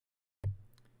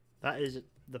That is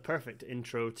the perfect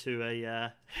intro to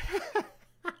a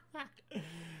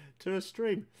to a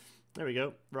stream. There we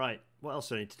go. Right, what else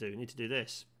do I need to do? I need to do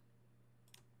this.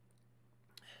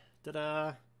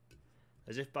 Ta-da!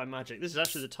 As if by magic. This is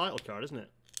actually the title card, isn't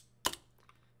it?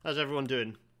 How's everyone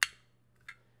doing?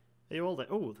 Are you all there?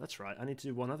 Oh, that's right. I need to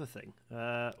do one other thing.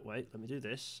 Wait, let me do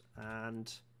this.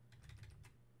 And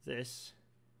this.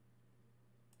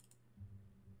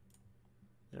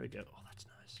 There we go. Oh, that's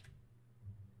nice.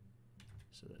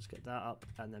 So let's get that up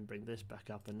and then bring this back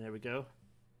up, and there we go.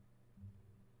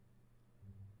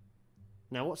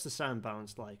 Now, what's the sound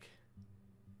balance like?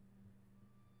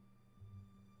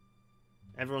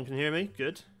 Everyone can hear me?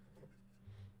 Good.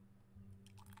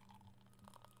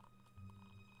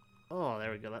 Oh,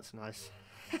 there we go. That's nice.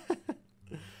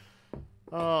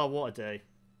 Oh, what a day.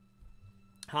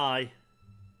 Hi.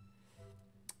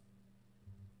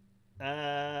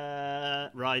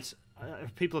 Right.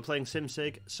 People are playing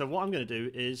SimSig. So what I'm going to do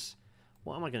is...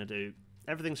 What am I going to do?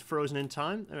 Everything's frozen in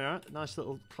time. There we are. Nice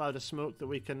little cloud of smoke that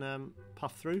we can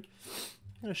puff through.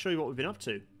 I'm going to show you what we've been up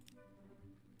to.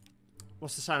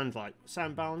 What's the sound like?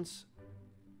 Sound balance?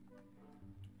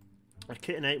 A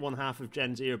Kitten ate one half of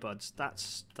Jen's earbuds.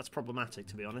 That's problematic,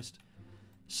 to be honest.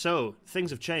 So,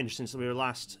 things have changed since we were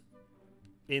last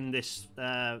in this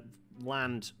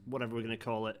land, whatever we're going to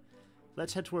call it.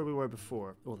 Let's head to where we were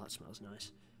before. Oh, that smells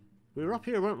nice. We were up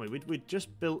here, weren't we? We'd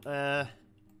just built a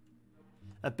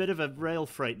bit of a rail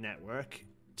freight network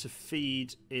to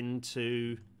feed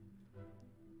into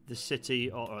the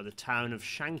city or the town of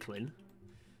Shanklin.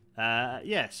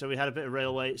 Yeah, so we had a bit of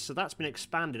railway. So that's been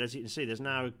expanded, as you can see. There's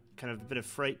now kind of a bit of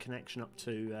freight connection up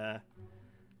to...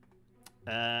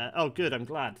 oh, good, I'm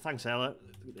glad. Thanks, Ella.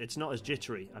 It's not as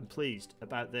jittery. I'm pleased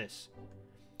about this.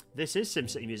 This is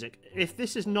SimCity music. If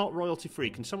this is not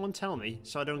royalty-free, can someone tell me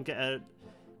so I don't get a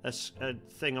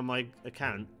thing on my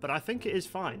account? But I think it is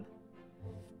fine.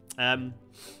 Anyway,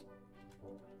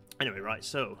 right,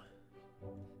 so...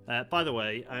 by the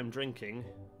way, I'm drinking...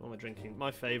 What am I drinking?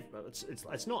 My favourite...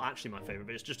 It's not actually my favourite,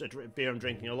 but it's just a beer I'm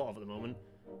drinking a lot of at the moment.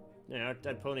 Yeah,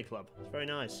 Dead Pony Club. It's very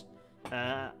nice.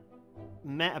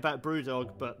 Met about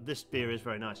Brewdog, but this beer is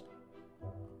very nice.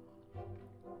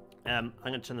 I'm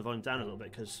going to turn the volume down a little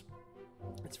bit because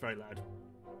it's very loud.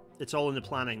 It's all in the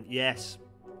planning. Yes.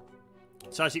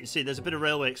 So as you can see, there's a bit of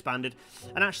railway expanded.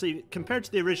 And actually, compared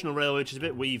to the original railway, which is a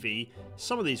bit weavy,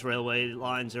 some of these railway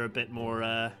lines are a bit more...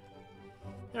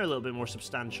 they're a little bit more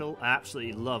substantial. I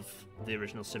absolutely love the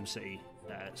original SimCity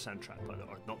soundtrack,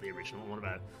 or not the original one,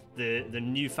 about the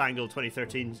newfangled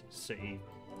 2013 City.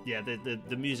 Yeah,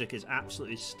 the music is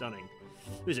absolutely stunning.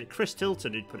 Who is it? Chris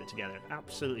Tilton who'd put it together.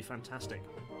 Absolutely fantastic.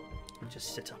 I'll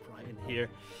just sit upright in here.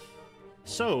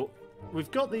 So, we've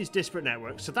got these disparate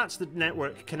networks. So that's the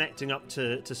network connecting up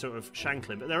to sort of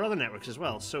Shanklin, but there are other networks as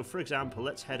well. So, for example,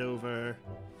 let's head over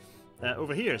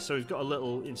here. So we've got a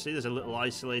little, you can see there's a little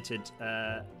isolated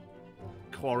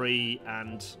quarry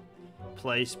and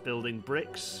place building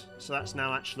bricks. So that's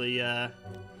now actually, so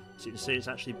you can see it's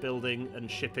actually building and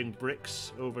shipping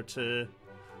bricks over to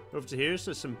here. So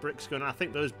there's some bricks going on. I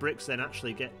think those bricks then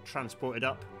actually get transported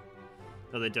up.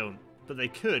 No, they don't. But they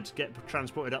could get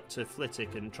transported up to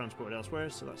Flitwick and transported elsewhere.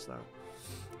 So that's that.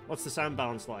 What's the sound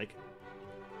balance like?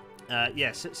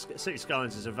 Yes, City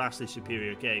Skylines is a vastly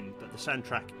superior game, but the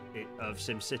soundtrack of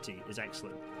SimCity is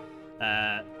excellent.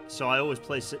 So I always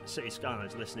play City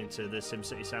Skylines listening to the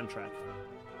SimCity soundtrack.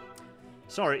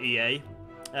 Sorry, EA.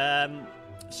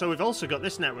 So we've also got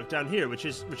this network down here, which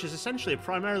is essentially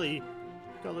primarily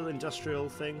got a little industrial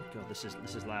thing. God, this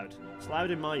is loud. It's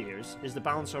loud in my ears. Is the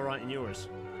balance all right in yours?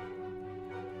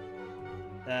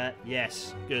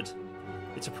 Yes, good.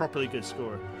 It's a properly good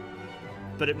score.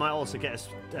 But it might also get us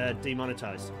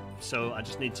demonetized. So I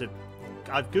just need to...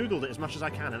 I've googled it as much as I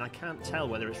can, and I can't tell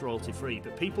whether it's royalty free,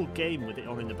 but people game with it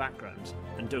on in the background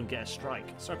and don't get a strike.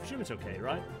 So I presume it's okay,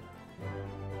 right?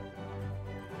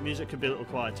 Music could be a little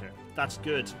quieter. That's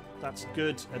good. That's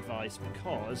good advice,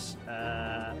 because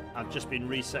I've just been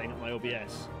resetting up my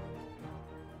OBS.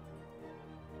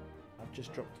 I've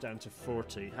just dropped it down to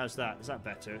 40. How's that? Is that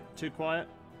better? Too quiet?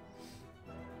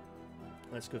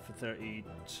 Let's go for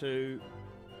 32.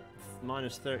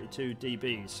 Minus 32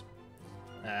 dBs.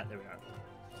 There we are.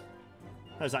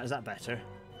 How's that? Is that better?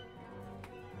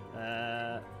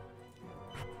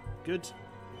 Good.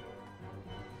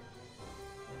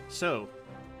 So,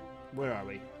 where are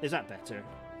we? Is that better?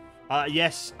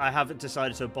 Yes, I haven't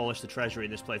decided to abolish the treasury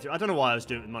in this playthrough. I don't know why I was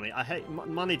doing it with money. I hate...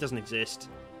 money doesn't exist.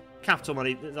 Capital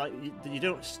money, like, you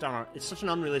don't start... It's such an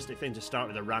unrealistic thing to start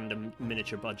with a random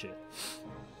miniature budget.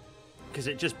 Because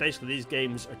it just basically, these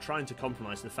games are trying to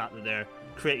compromise the fact that they're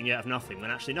creating it out of nothing, when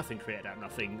actually nothing created out of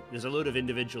nothing. There's a load of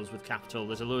individuals with capital,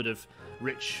 there's a load of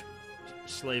rich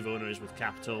slave owners with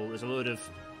capital, there's a load of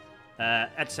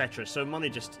etc. So money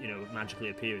just, you know, magically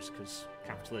appears because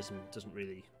capitalism doesn't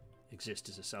really exist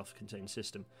as a self-contained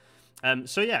system.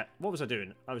 So yeah, what was I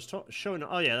doing? I was showing.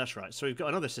 Oh yeah, that's right. So we've got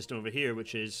another system over here,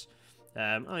 which is,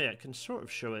 oh yeah, it can sort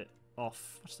of show it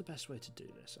off. What's the best way to do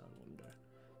this? I wonder.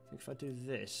 I think if I do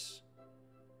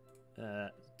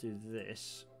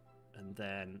this, and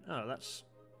then that's.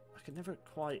 I can never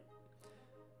quite.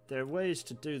 There are ways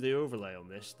to do the overlay on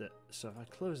this. So if I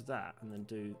close that and then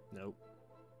do nope.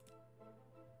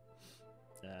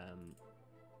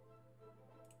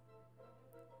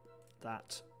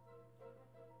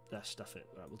 Let's stuff it.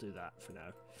 Right, we'll do that for now.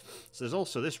 So there's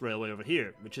also this railway over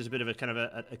here, which is a bit of a kind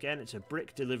of again, it's a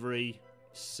brick delivery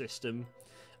system.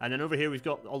 And then over here we've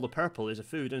got all the purple is a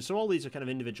food. And so all these are kind of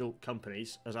individual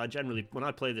companies. As I generally, when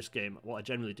I play this game, what I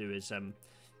generally do is,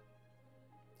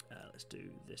 let's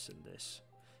do this and this.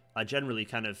 I generally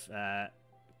kind of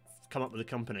come up with a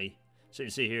company. So you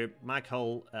can see here,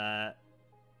 Maghull,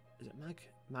 is it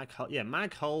Maghull? Yeah,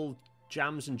 Maghull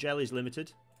Jams and Jellies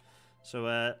Limited.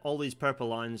 So all these purple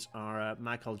lines are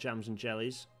Maghull Jams and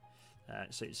Jellies.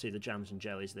 So you can see the jams and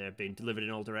jellies there being delivered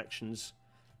in all directions.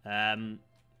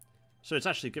 So it's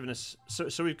actually given us...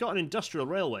 So we've got an industrial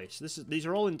railway. So these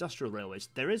are all industrial railways.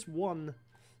 There is one...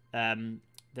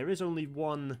 there is only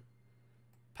one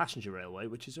passenger railway,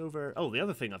 which is over... Oh, the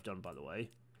other thing I've done, by the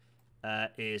way,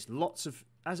 is lots of...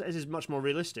 As it is much more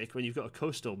realistic, when you've got a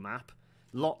coastal map,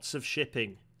 lots of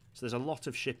shipping. So there's a lot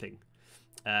of shipping.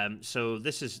 So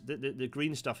this is the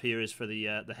green stuff here is for the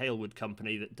Halewood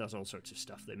company that does all sorts of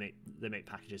stuff. They make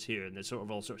packages here, and there's sort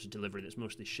of all sorts of delivery that's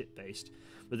mostly ship based,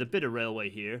 with a bit of railway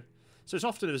here. So it's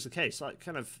often was the case, like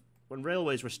kind of when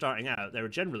railways were starting out, they were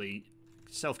generally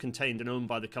self-contained and owned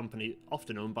by the company,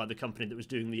 often owned by the company that was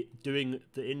doing the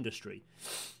industry.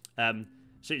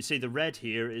 So you see the red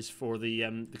here is for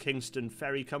the Kingston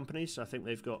Ferry Company. So I think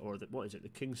they've got, or what is it, the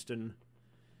Kingston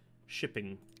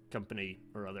Shipping Company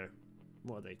or other.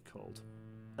 What are they called?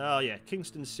 Oh yeah,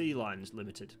 Kingston Sea Lines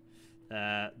Limited.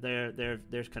 They're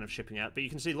kind of shipping out, but you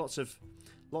can see lots of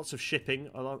shipping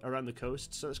around the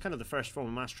coast. So it's kind of the first form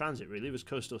of mass transit, really, was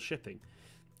coastal shipping.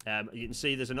 You can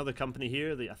see there's another company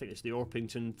here. I think it's the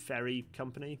Orpington Ferry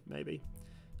Company, maybe.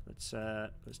 Let's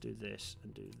do this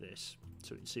and do this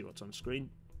so we can see what's on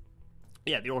screen.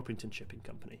 Yeah, the Orpington Shipping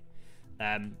Company.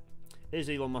 Is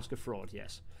Elon Musk a fraud?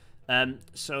 Yes.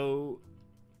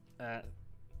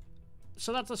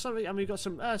 So that's something, and we've got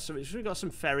some. So we've got some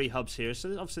ferry hubs here.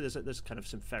 So obviously there's kind of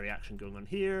some ferry action going on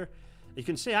here. You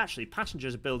can see actually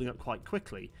passengers are building up quite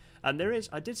quickly, and there is.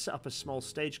 I did set up a small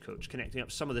stagecoach connecting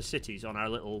up some of the cities on our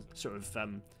little sort of.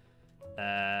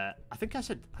 I think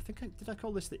did I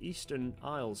call this the Eastern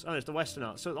Isles? Oh, it's the Western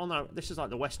Isles. So on this is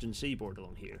like the Western Seaboard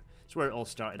along here. It's where it all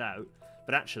started out,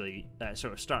 but actually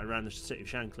sort of started around the city of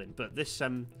Shanklin. But this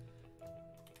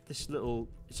little,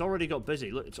 it's already got busy.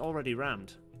 Look, it's already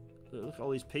rammed. Look at all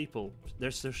these people.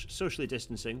 They're socially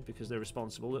distancing because they're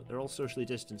responsible. Look, they're all socially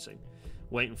distancing,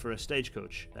 waiting for a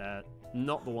stagecoach.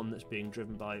 Not the one that's being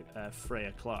driven by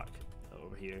Freya Clark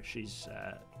over here. She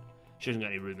hasn't got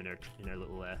any room in her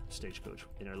little stagecoach,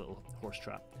 in her little horse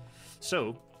trap.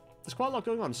 So there's quite a lot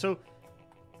going on. So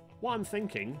what I'm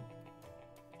thinking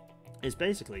is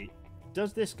basically,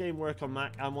 does this game work on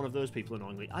Mac? I'm one of those people,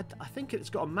 annoyingly. I think it's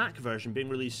got a Mac version being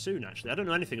released soon, actually. I don't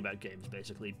know anything about games,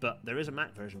 basically, but there is a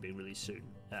Mac version being released soon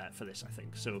for this, I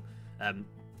think. So,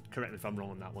 correct me if I'm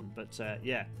wrong on that one. But,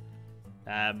 yeah.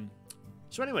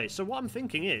 So anyway, so what I'm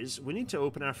thinking is, we need to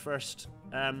open our first...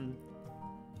 oh,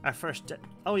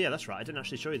 yeah, that's right. I didn't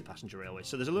actually show you the passenger railway.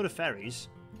 So there's a load of ferries,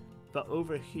 but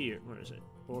over here... Where is it?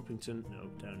 Orpington? No,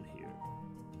 down here.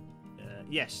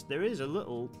 Yes, there is a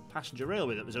little passenger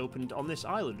railway that was opened on this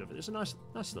island over there. It's a nice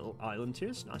little island here.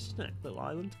 It's nice, isn't it? Little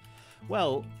island.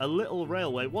 Well, a little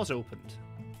railway was opened.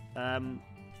 There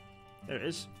it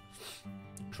is.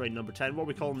 Train number 10. What are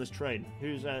we calling this train?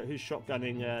 Who's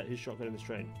shotgunning this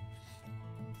train?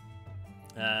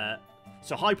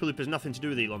 So Hyperloop has nothing to do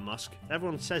with Elon Musk.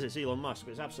 Everyone says it's Elon Musk,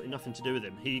 but it's absolutely nothing to do with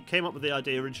him. He came up with the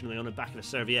idea originally on the back of a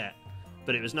serviette.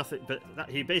 But it was nothing. But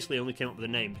he basically only came up with a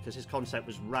name because his concept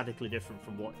was radically different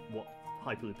from what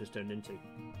Hyperloop has turned into.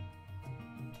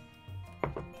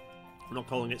 I'm not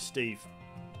calling it Steve.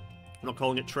 I'm not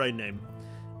calling it train name.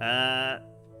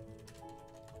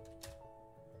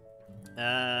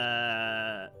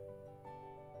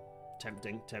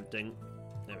 Tempting.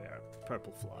 There we are.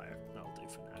 Purple flyer. That'll do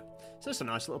for now. So that's a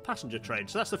nice little passenger train.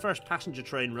 So that's the first passenger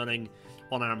train running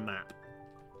on our map.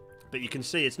 But you can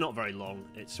see it's not very long.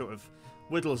 It sort of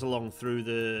whittles along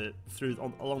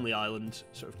along the island,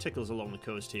 sort of tickles along the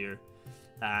coast here,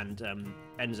 and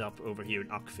ends up over here in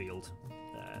Uckfield.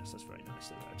 So that's very nice.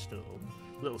 There, just a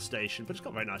little station, but it's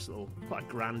got a very nice quite a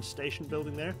grand station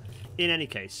building there. In any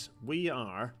case, we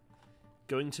are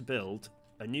going to build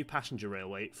a new passenger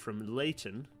railway from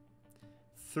Leighton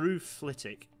through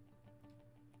Flitwick,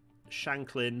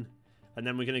 Shanklin, and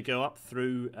then we're going to go up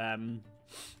through.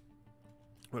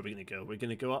 Where are we going to go? We're going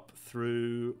to go up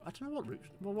through. I don't know what route.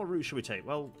 Well, what route should we take?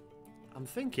 Well, I'm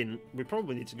thinking we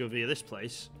probably need to go via this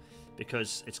place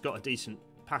because it's got a decent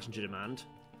passenger demand,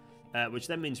 which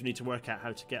then means we need to work out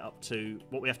how to get up to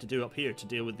what we have to do up here to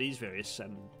deal with these various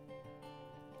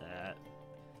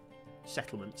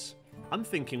settlements. I'm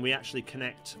thinking we actually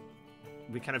connect.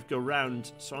 We kind of go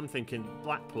round. So I'm thinking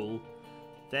Blackpool,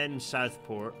 then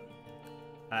Southport.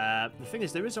 The thing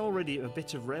is, there is already a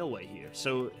bit of railway here,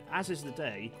 so as is the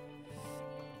day.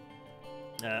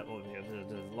 The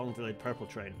long-delayed purple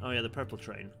train. Oh yeah, the purple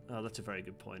train. Oh, that's a very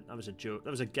good point. That was a joke.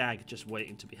 That was a gag just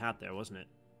waiting to be had there, wasn't it?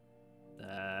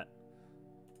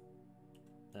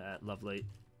 Lovely.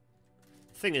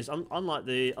 Thing is, unlike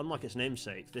its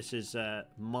namesake, this is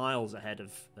miles ahead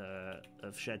of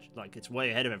schedule. Like, it's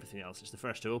way ahead of everything else. It's the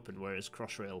first to open, whereas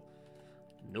Crossrail,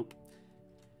 nope.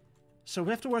 So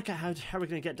we have to work out how we're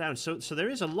going to get down. So there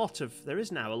is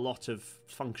now a lot of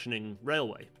functioning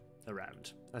railway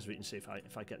around, as we can see if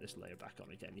I get this layer back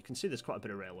on again. You can see there's quite a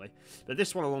bit of railway, but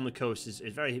this one along the coast is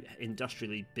very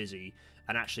industrially busy,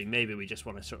 and actually maybe we just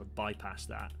want to sort of bypass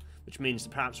that, which means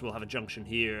that perhaps we'll have a junction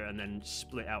here and then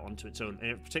split out onto its own,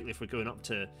 and particularly if we're going up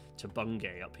to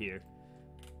Bungay up here.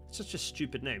 It's such a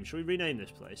stupid name. Should we rename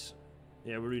this place?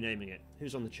 Yeah, we're renaming it.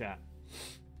 Who's on the chat?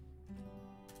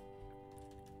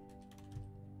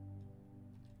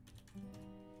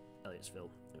 Elliottsville.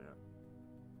 Yeah.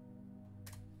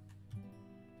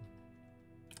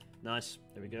 Nice.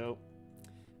 There we go.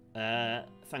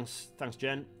 Thanks,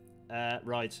 Jen.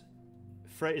 Right.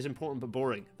 Freight is important but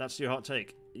boring. That's your hot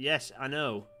take. Yes, I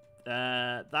know.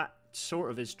 That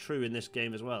sort of is true in this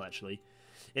game as well, actually.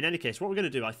 In any case, what we're going to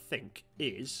do, I think,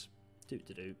 is...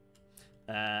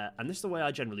 and this is the way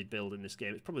I generally build in this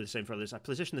game. It's probably the same for others. I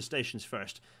position the stations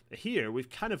first. But here, we've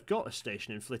kind of got a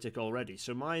station in Flitwick already.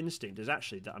 So my instinct is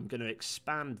actually that I'm going to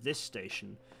expand this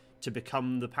station to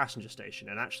become the passenger station.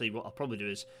 And actually, what I'll probably do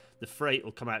is the freight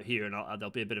will come out here, and there'll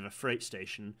be a bit of a freight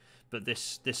station. But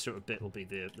this sort of bit will be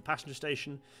the passenger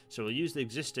station. So we'll use the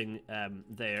existing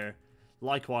there.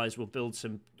 Likewise, we'll build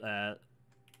some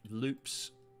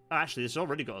loops. Oh, actually, this has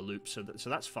already got a loop, so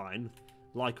that's fine.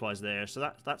 Likewise there,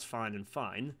 so that's fine and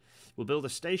fine. We'll build a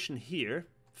station here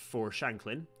for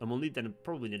Shanklin, and we'll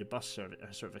probably need a bus service,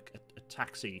 sort of a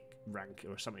taxi rank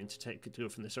or something to go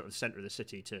from the sort of centre of the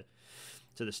city to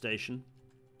the station.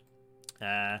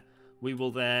 We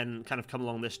will then kind of come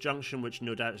along this junction, which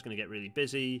no doubt is going to get really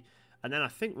busy, and then I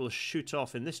think we'll shoot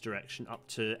off in this direction up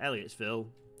to Elliottsville.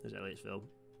 There's Elliottsville.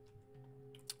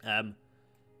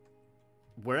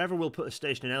 Wherever we'll put a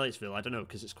station in Elliottsville, I don't know,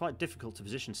 because it's quite difficult to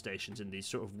position stations in these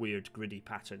sort of weird gritty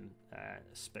pattern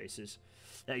spaces.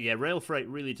 Yeah, rail freight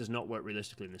really does not work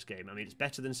realistically in this game. I mean, it's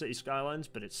better than City Skylines,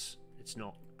 but it's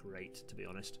not great, to be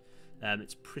honest.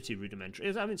 It's pretty rudimentary.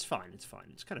 I mean, it's fine. It's fine.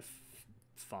 It's kind of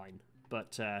fine.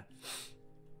 But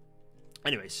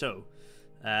anyway, so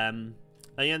and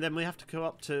then we have to go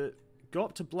up to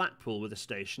Blackpool with a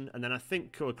station, and then I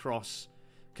think go across,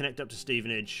 connect up to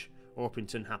Stevenage,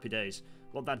 Orpington, Happy Days.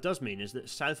 What that does mean is that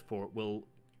Southport will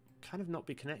kind of not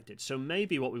be connected. So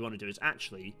maybe what we want to do is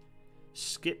actually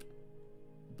skip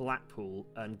Blackpool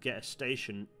and get a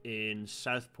station in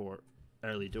Southport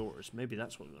early doors. Maybe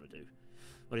that's what we want to do.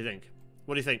 What do you think?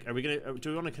 What do you think? Do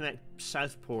we want to connect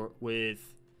Southport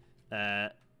with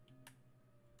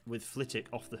Flitwick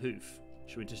off the hoof?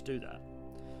 Should we just do that?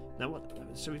 Now what?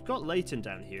 So we've got Leighton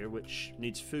down here, which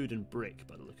needs food and brick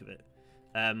by the look of it.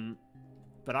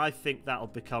 But I think that'll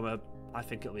become I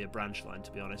think it'll be a branch line,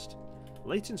 to be honest.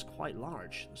 Leighton's quite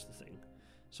large, that's the thing.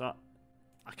 So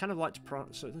I kind of like to...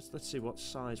 So let's see what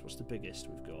size, what's the biggest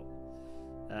we've got.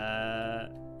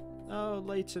 Oh,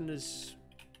 Leighton is...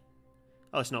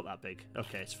 Oh, it's not that big.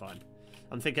 Okay, it's fine.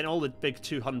 I'm thinking all the big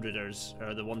 200ers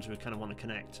are the ones we kind of want to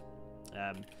connect.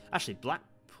 Actually,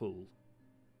 Blackpool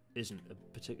isn't a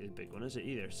particularly big one, is it,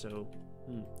 either? So,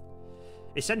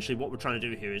 essentially what we're trying to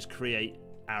do here is create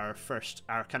our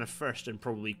kind of first and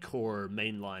probably core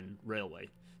mainline railway.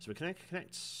 So we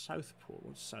connect Southport.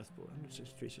 What's Southport?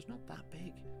 163. So it's not that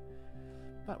big.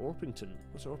 About Orpington.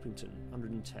 What's Orpington?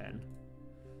 110.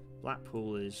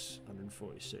 Blackpool is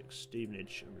 146.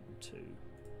 Stevenage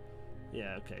 102.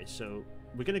 Yeah, okay, so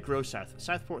we're going to grow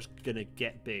Southport's going to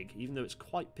get big. Even though it's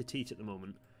quite petite at the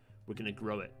moment, we're going to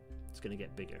grow it. It's going to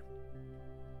get bigger.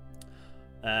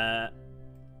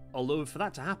 Although for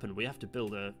that to happen, we have to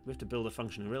build a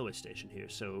functioning railway station here.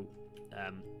 So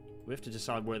we have to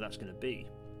decide where that's going to be.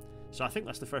 So I think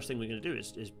that's the first thing we're going to do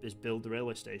is build the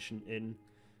railway station in.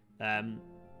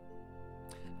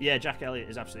 Yeah, Jack Elliott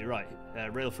is absolutely right.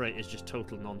 Rail freight is just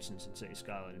total nonsense in City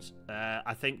Skylines.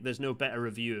 I think there's no better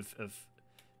review of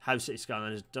how City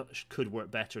Skylines could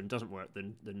work better and doesn't work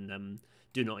than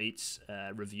Do Not Eat's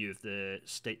review of the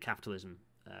State Capitalism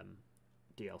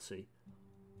DLC.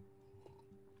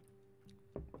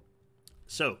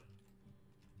 So,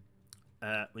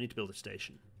 we need to build a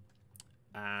station.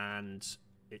 And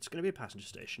it's going to be a passenger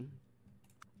station.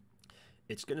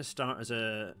 It's going to start as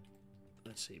a...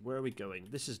 Let's see, where are we going?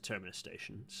 This is a terminus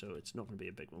station, so it's not going to be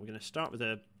a big one. We're going to start with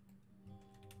it's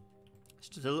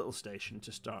just a little station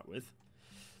to start with.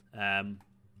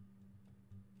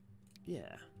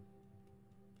 Yeah.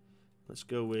 Let's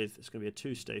go with, it's going to be a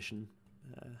two-station,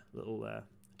 little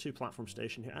two-platform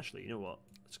station here. Actually, you know what?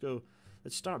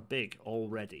 Let's start big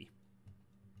already.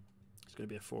 It's going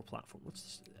to be a four-platform. What's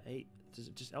this? 8? Does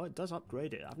it just... Oh, it does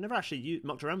upgrade it. I've never actually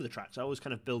mucked around with the tracks. I always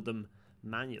kind of build them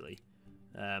manually.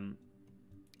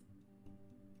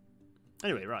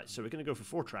 Anyway, right, so we're going to go for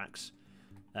 4 tracks.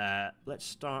 Let's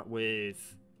start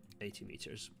with 80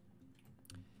 meters.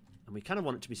 And we kind of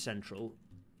want it to be central,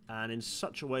 and in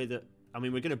such a way that, I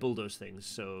mean, we're going to bulldoze things,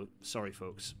 so sorry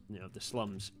folks, you know, the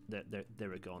slums,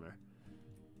 they're a goner.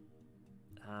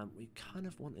 We kind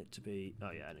of want it to be, oh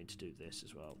yeah, I need to do this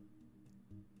as well.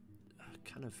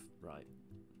 Kind of, right.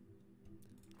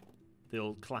 The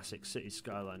old classic City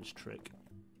Skylines trick.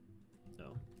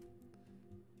 Oh.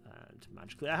 And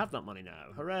magically I have that money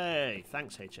now. Hooray!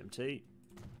 Thanks, HMT.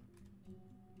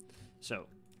 So,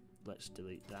 let's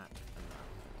delete that and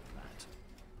that.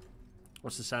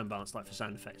 What's the sound balance like for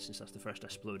sound effects, since that's the first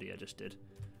explodey I just did?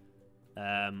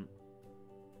 Let's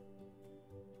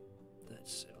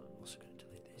see, I'm also going to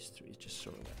delete these 3 just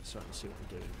so I can see what I'm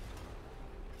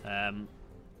doing.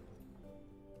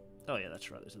 Oh yeah, that's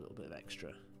right, there's a little bit of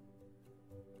extra.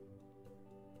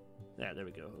 Yeah, there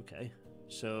we go, okay.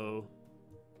 So...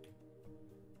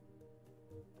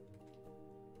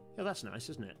 Yeah, that's nice,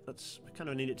 isn't it? We kind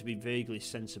of need it to be vaguely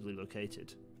sensibly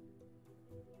located.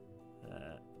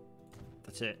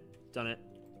 That's it. Done it.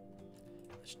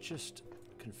 Let's just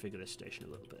configure this station a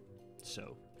little bit.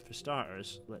 So, for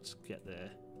starters, let's get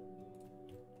the...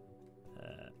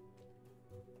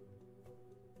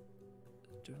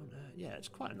 yeah, it's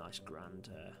quite a nice grand...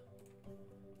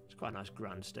 it's quite a nice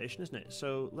grand station, isn't it?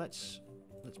 So, let's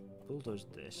bulldoze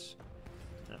this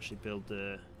and actually build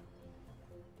the...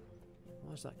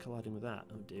 Why is that colliding with that?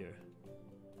 Oh dear.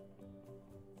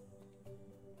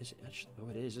 Is it actually... Oh,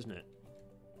 it is, isn't it?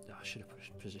 Oh, I should have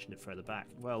positioned it further back.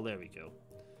 Well, there we go.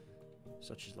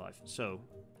 Such is life. So,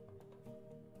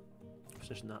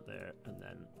 position that there, and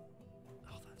then...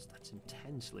 Oh, that's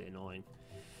intensely annoying.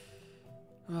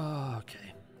 Oh,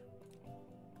 okay.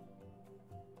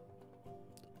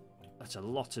 That's a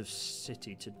lot of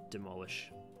city to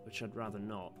demolish, which I'd rather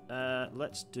not.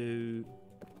 Let's do...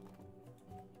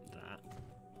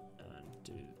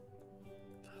 do...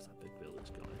 Oh, that big building's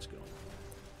gone, it's gone.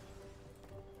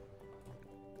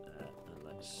 And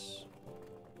let's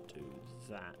do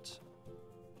that.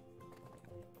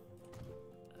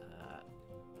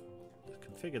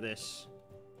 Configure this.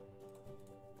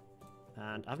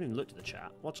 And I haven't even looked at the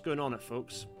chat. What's going on it,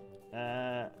 folks?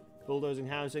 Bulldozing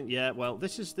housing? Yeah, well,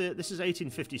 this is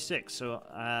 1856, so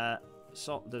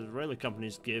the railway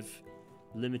companies give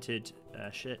limited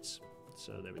shits.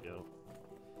 So there we go.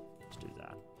 Let's do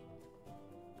that.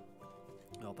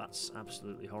 Oh, that's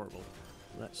absolutely horrible.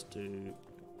 Let's do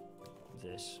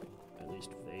this, at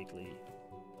least vaguely.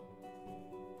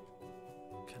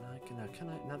 Can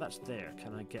I? Now that's there.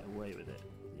 Can I get away with it?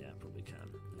 Yeah, I probably can.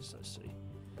 Let's see.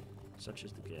 Such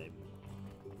is the game.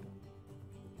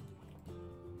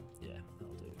 Yeah,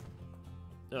 that'll do.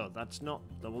 Oh,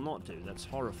 that will not do. That's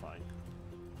horrifying.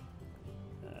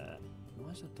 Why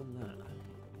has that done that?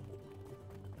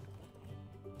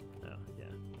 Oh,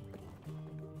 yeah.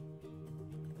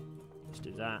 Let's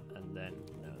do that, and then...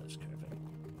 No, let's curve it.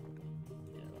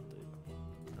 Yeah, that'll do.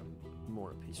 I'm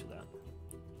more at peace with that.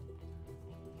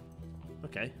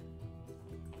 Okay.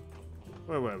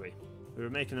 Where were we? We were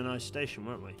making a nice station,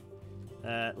 weren't we?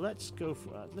 Let's go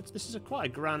for... this is quite a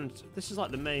grand... This is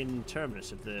like the main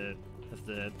terminus of this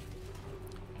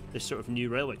sort of new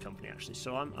railway company, actually.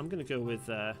 So I'm going to go with...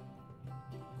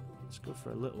 let's go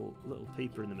for a little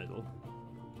peeper in the middle.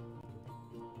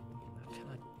 Can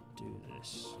I do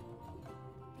this?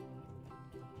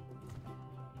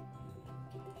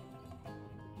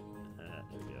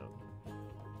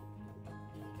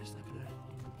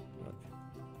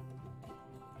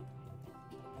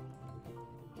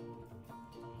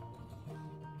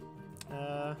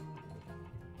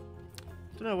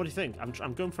 Don't know. What do you think?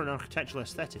 I'm going for an architectural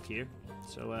aesthetic here,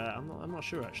 so I'm not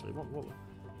sure actually. What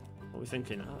are we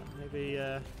thinking? Maybe.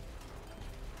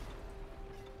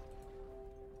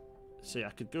 See, I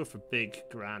could go for big,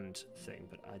 grand thing,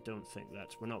 but I don't think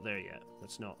we're not there yet.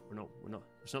 It's not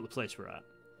the place we're at.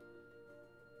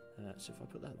 So if I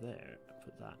put that there, I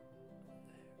put that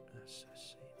there. Let's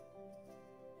see.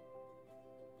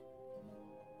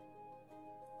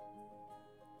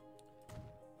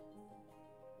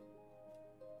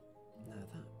 Now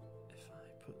that, if I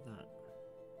put that,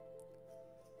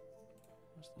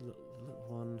 what's the little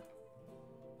one?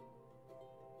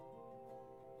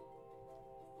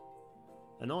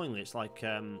 Annoyingly, it's like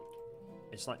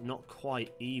not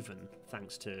quite even,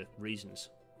 thanks to reasons.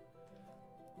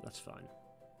 That's fine.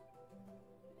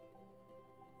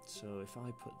 So if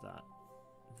I put that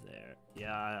there,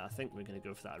 yeah, I think we're going to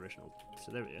go for that original.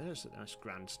 So there we go. There's a nice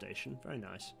grand station, very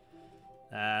nice.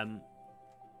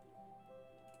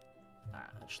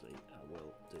 Actually, I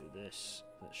will do this.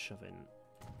 Let's shove in.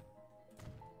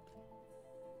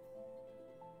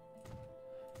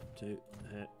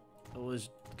 Always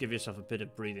give yourself a bit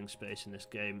of breathing space in this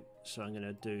game. So I'm going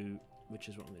to do, which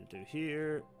is what I'm going to do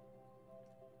here.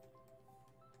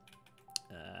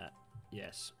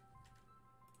 Yes.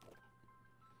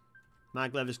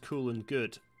 Maglev is cool and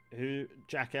good.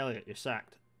 Jack Elliott, you're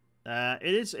sacked.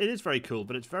 It is very cool,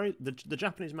 but it's very the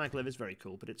Japanese maglev is very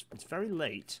cool, but it's very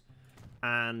late,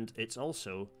 and it's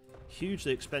also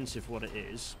hugely expensive for what it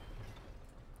is.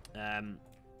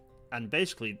 And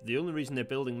basically, the only reason they're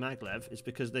building maglev is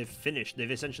because they've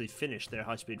essentially finished their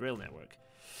high-speed rail network.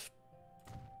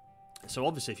 So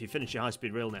obviously, if you finish your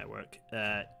high-speed rail network,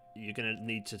 you're going to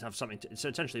need to have something to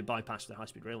essentially bypass the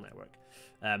high-speed rail network.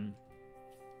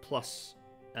 Plus,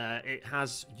 it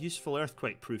has useful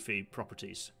earthquake-proofy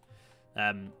properties,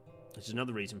 which is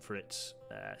another reason for its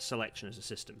selection as a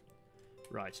system.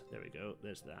 Right, there we go.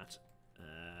 There's that.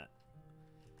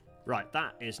 Right,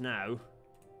 that is now.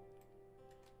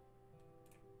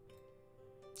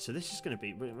 So this is going to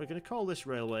be. We're going to call this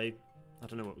railway. I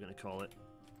don't know what we're going to call it.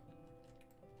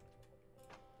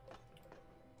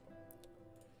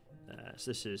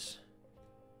 So this is.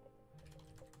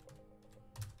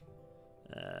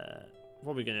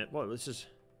 What are we going to. What? This is.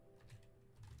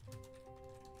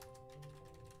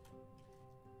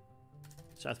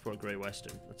 Southport Great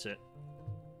Western. That's it.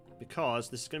 Because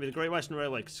this is going to be the Great Western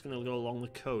Railway, because it's going to go along the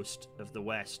coast of the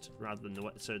west rather than the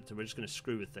west. So we're just going to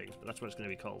screw with things, but that's what it's going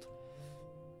to be called.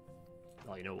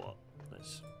 Oh, you know what?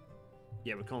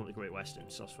 Yeah, we're calling it the Great Western,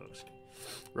 sus folks.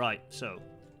 Right, so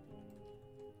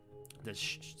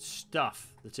there's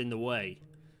stuff that's in the way.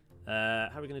 How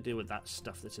are we going to deal with that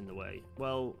stuff that's in the way?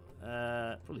 Well,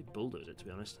 probably bulldoze it, to be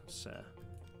honest. That's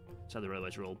how the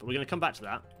railways roll. But we're going to come back to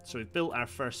that. So we've built our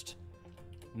first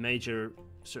major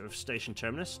sort of station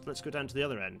terminus. Let's go down to the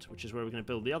other end, which is where we're going to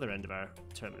build the other end of our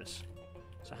terminus.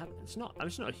 So it's not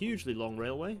a hugely long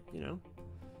railway, you know.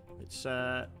 It's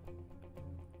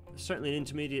certainly an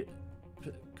intermediate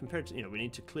compared to, you know, we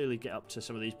need to clearly get up to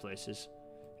some of these places.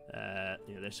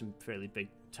 You know, there's some fairly big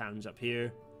towns up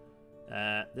here.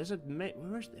 There's a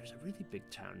really big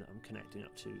town that I'm connecting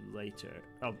up to later.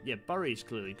 Oh yeah, Bury's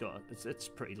clearly got it's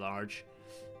pretty large.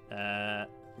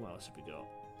 What else have we got?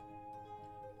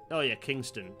 Oh yeah,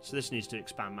 Kingston. So this needs to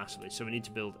expand massively. So we need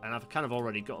to build, and I've kind of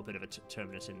already got a bit of a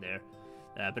terminus in there,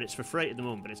 but it's for freight at the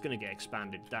moment. But it's going to get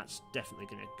expanded. That's definitely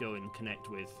going to go and connect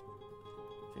with.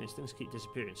 These things keep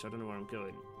disappearing, so I don't know where I'm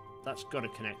going. That's got to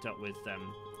connect up with.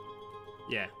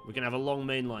 Yeah, we're going to have a long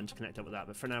main line to connect up with that.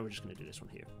 But for now, we're just going to do this one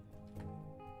here.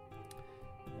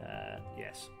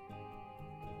 Yes.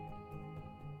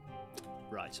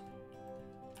 Right.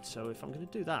 So if I'm going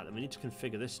to do that, then we need to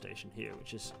configure this station here,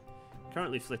 which is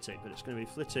currently Flitwick, but it's going to be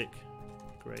Flitwick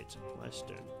Great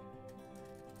Western.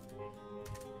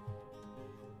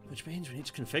 Which means we need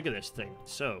to configure this thing.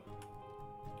 So,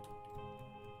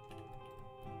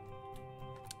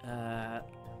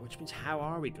 which means how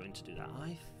are we going to do that?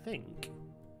 I think.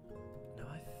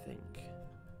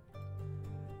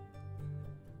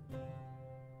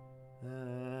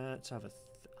 Let's have a.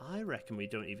 I reckon we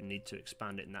don't even need to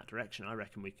expand it in that direction. I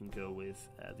reckon we can go with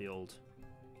the old.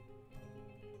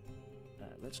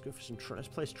 Let's go for some. Let's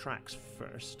place tracks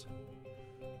first.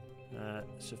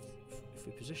 So if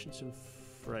we position some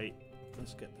freight,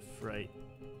 let's get the freight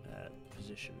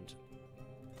positioned,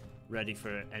 ready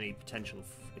for any potential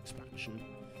expansion.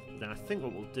 Then I think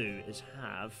what we'll do is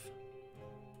have.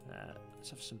 Let's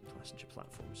have some passenger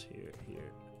platforms here.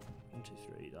 1, 2,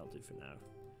 3. That'll do for now.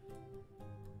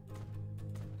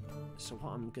 So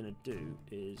what I'm going to do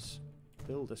is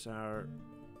build us our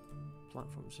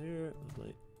platforms here.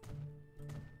 Lovely.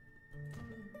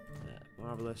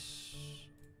 Marvellous.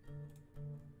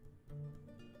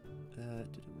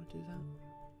 Didn't want to do that.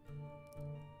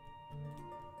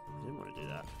 I didn't want to do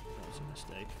that. That was a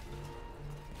mistake.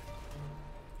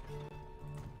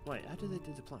 Wait, how do they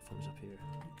do the platforms up here?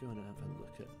 Go and have a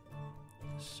look at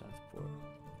Southport.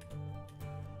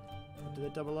 Do they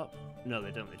double up? No,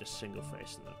 they don't. They just single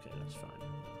face them. Okay, that's fine.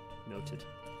 Noted.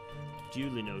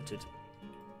 Duly noted.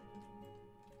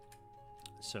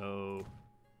 So,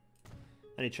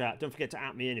 any chat, don't forget to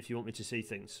at me in if you want me to see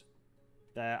things.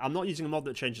 I'm not using a mod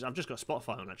that changes. I've just got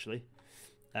Spotify on, actually.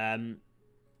 I'm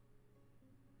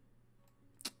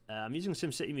using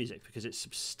SimCity music because it's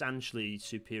substantially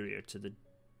superior to the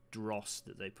dross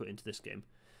that they put into this game.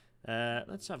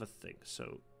 Let's have a think.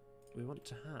 So, we want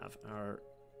to have our...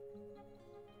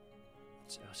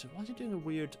 So why is it doing a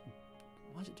weird...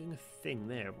 Why is it doing a thing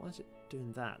there? Why is it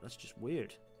doing that? That's just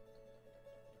weird.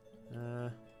 I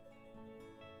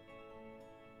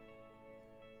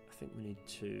think we need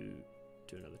to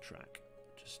do another track.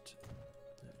 Just...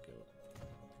 There we go.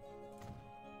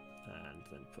 And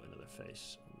then put another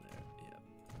face on there.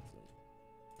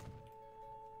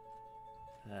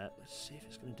 Yeah. Let's see if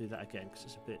it's going to do that again, because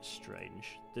it's a bit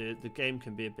strange. The game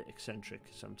can be a bit eccentric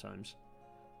sometimes.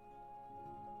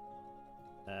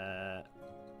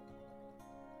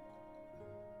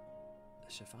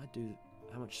 So if I do,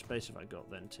 how much space have I got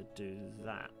then to do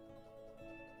that?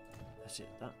 That's it.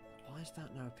 That. Why is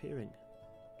that now appearing?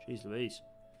 Jeez Louise.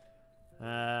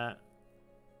 Now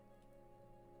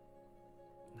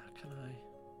can I?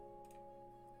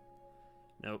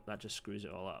 Nope, that just screws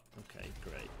it all up. Okay,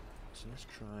 great. So let's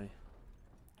try.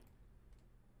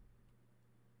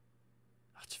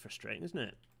 That's frustrating, isn't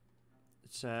it?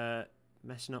 It's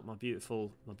messing up my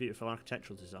beautiful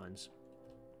architectural designs.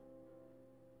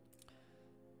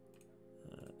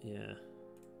 Yeah.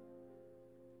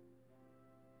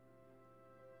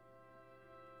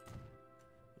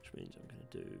 Which means I'm going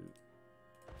to do...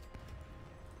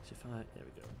 So if I... There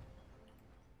we go.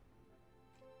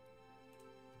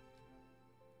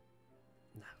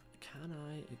 Now, can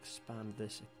I expand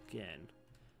this again?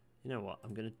 You know what?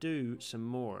 I'm going to do some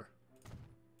more.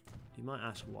 You might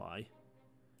ask why.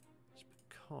 It's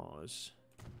because...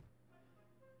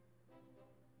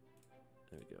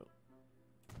 There we go.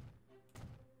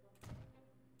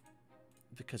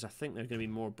 Because I think there are going to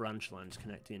be more branch lines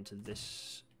connecting into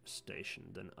this station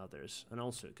than others, and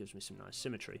also it gives me some nice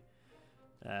symmetry.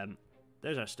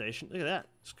 There's our station. Look at that.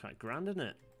 It's quite grand, isn't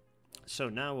it? So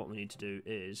now what we need to do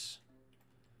is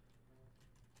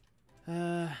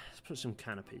let's put some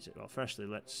canopies. Well, firstly,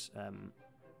 let's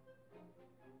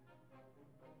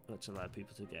allow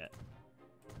people to get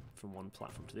from one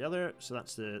platform to the other. So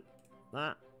that's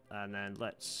that, and then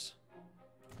let's.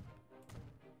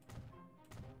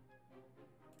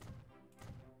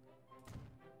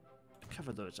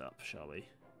 Cover those up, shall we?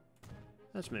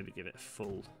 Let's maybe give it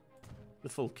the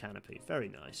full canopy. Very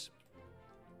nice.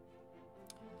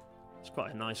 It's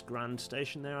quite a nice grand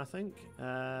station there, I think.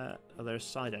 There are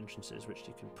side entrances which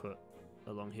you can put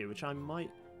along here, which I might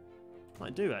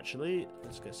do actually.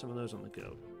 Let's get some of those on the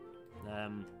go.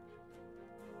 That'll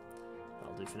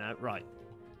do for now. Right,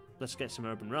 let's get some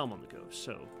Urban Realm on the go.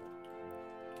 So.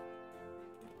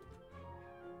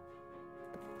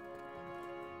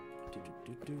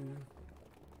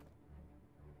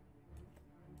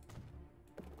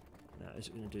 Now, is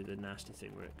it going to do the nasty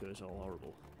thing where it goes all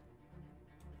horrible?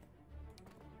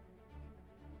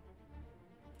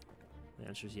 The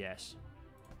answer is yes.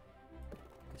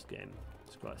 This game,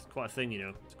 it's quite a thing, you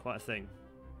know. It's quite a thing.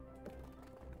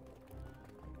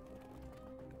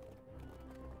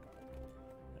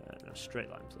 Now, straight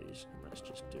line, please. And let's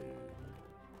just do.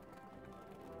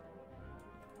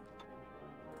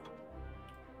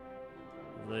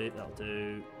 Lovely, that'll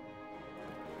do.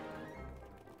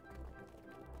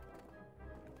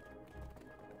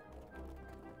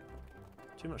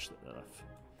 Too much stuff.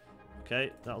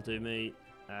 Okay, that'll do me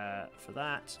for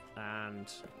that, and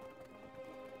I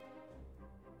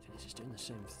think it's just doing the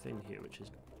same thing here, which is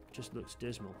just looks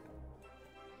dismal.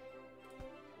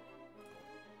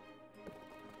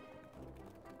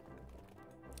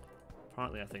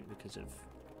 Partly, I think, because of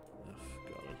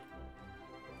golly.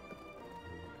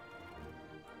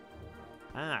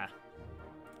 Ah,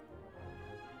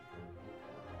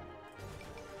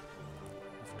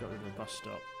 I've got rid of the bus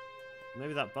stop.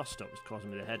 Maybe that bus stop was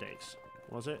causing me the headaches.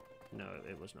 Was it? No,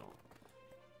 it was not.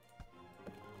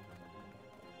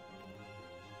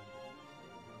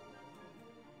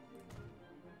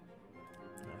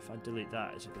 Now, if I delete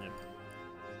that, is it going to...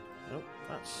 Oh,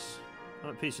 that's... I'm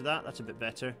at peace with that. That's a bit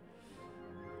better.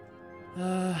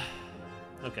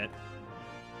 Okay.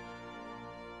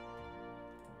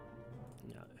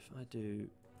 if I do...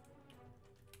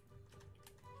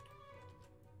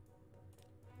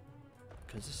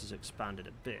 Because this is expanded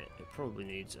a bit, it probably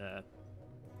needs a...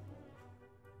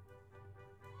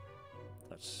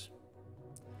 That's...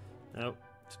 No,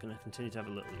 it's going to continue to have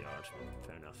a little yard.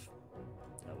 Fair enough.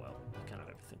 Oh well, you can't have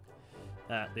everything.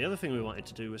 The other thing we wanted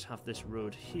to do was have this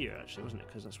road here, actually, wasn't it?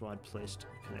 Because that's why I'd placed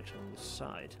a connection on the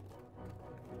side.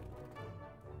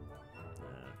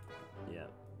 Yeah.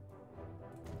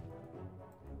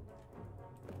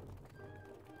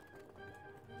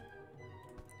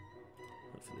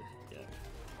 Hopefully, yeah.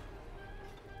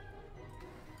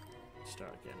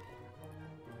 Start again.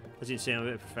 As you can see, I'm a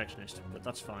bit of a perfectionist, but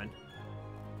that's fine.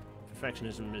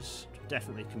 Perfectionism is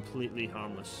definitely completely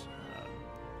harmless.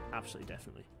 Absolutely,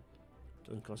 definitely.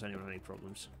 Doesn't cause anyone any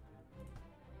problems.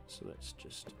 So let's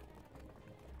just...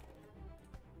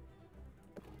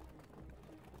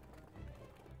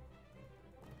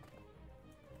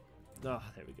 Ah,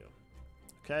 there we go.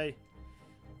 Okay.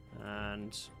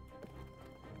 And...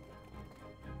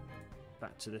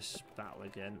 back to this battle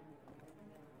again.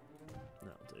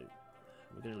 That'll do.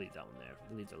 We're going to leave that one there.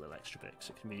 We'll leave the little extra bit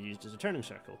because it can be used as a turning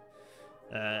circle.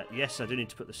 Yes, I do need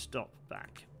to put the stop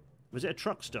back. Was it a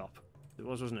truck stop? It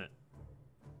was, wasn't it?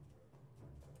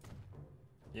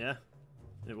 Yeah?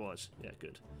 It was. Yeah,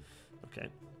 good. Okay.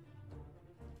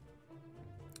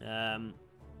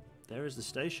 There is the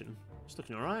station. It's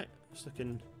looking alright. It's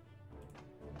looking...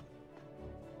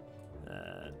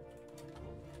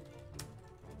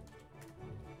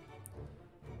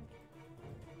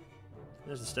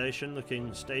 there's the station,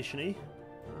 looking stationy.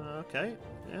 Okay,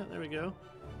 yeah, there we go.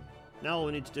 Now all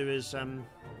we need to do is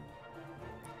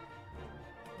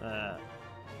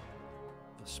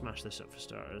let's smash this up for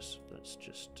starters. Let's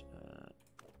just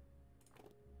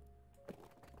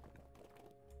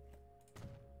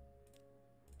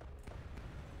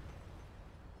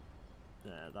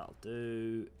that'll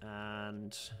do,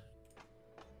 and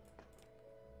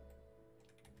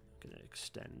I'm going to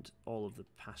extend all of the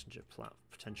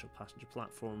potential passenger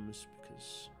platforms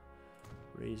because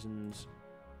reasons.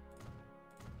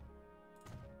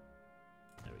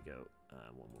 There we go.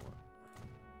 One more.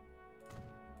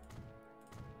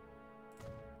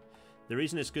 The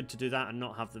reason it's good to do that and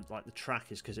not have the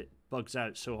track is because it bugs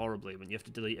out so horribly when you have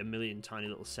to delete a million tiny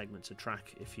little segments of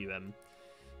track if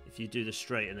you do the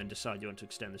straight and then decide you want to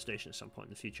extend the station at some point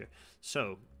in the future.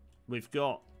 So we've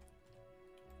got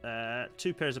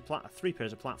three pairs of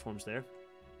platforms there.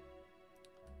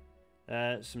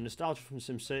 Some nostalgia from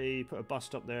SimCity. Put a bus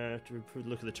stop there to improve the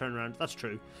look of the turnaround. That's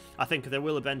true. I think there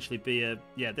will eventually be a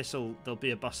there'll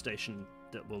be a bus station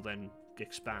that will then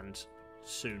expand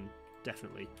soon,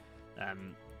 definitely.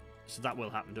 So that will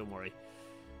happen. Don't worry.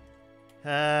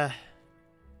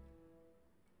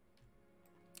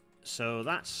 So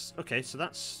that's okay. So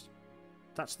that's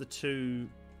the two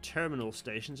terminal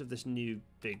stations of this new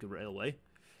big railway.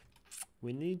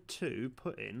 We need to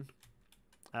put in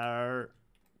our...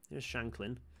 Here's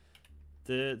Shanklin.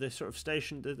 The sort of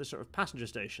station, the sort of passenger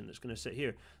station that's going to sit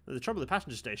here. The trouble with the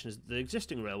passenger station is the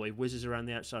existing railway whizzes around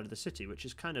the outside of the city, which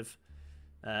is kind of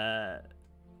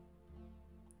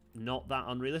not that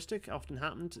unrealistic. Often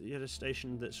happened. You had a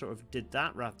station that sort of did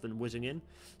that rather than whizzing in.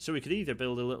 So we could either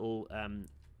build a little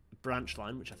branch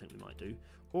line, which I think we might do,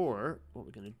 or what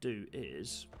we're going to do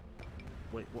is...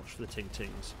 Wait, watch for the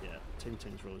ting-tings. Yeah,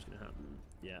 ting-tings are always going to happen.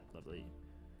 Yeah, lovely.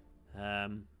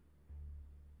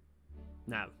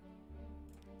 Now,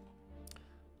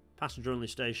 passenger-only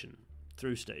station,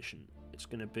 through station. It's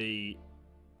going to be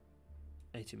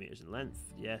 80 meters in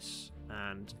length, yes,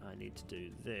 and I need to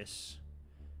do this.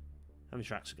 How many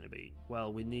tracks are going to be?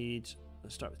 Well, we need...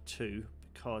 Let's start with 2,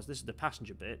 because this is the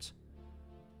passenger bit.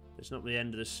 It's not the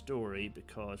end of the story,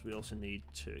 because we also need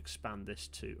to expand this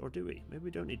to... Or do we? Maybe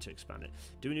we don't need to expand it.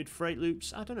 Do we need freight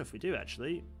loops? I don't know if we do,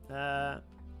 actually.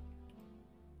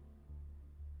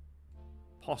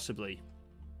 Possibly.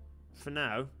 For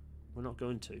now, we're not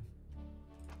going to.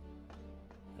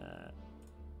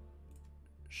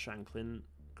 Shanklin,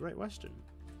 Great Western.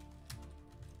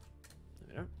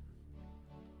 There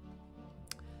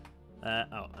we are.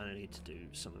 Oh, and I need to do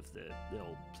some of the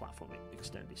old platform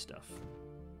extendy stuff.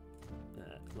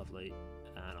 Lovely.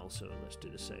 And also, let's do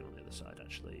the same on the other side,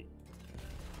 actually.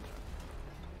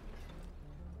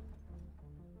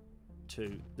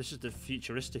 2. This is the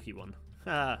futuristic-y one.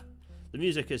 The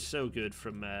music is so good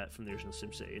from the original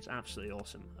SimCity. It's absolutely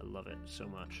awesome. I love it so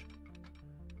much.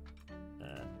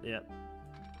 Yeah.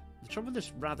 The trouble with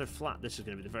this rather flat... This is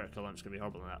going to be the vertical lamp's going to be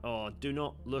horrible on that. Oh, do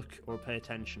not look or pay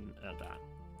attention at that.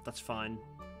 That's fine.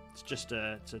 It's just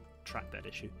it's a trackbed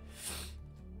issue.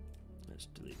 Let's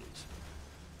delete these.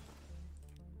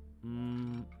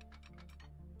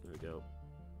 There we go.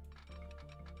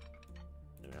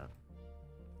 There we are.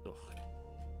 Ugh.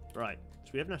 Right, so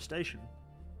we have no station.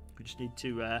 We just need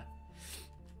to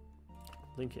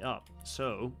link it up.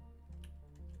 So,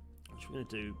 what we're going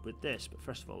to do with this, but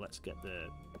first of all, let's get the...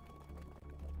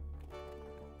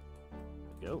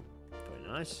 There we go. Very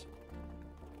nice.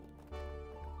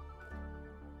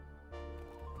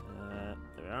 There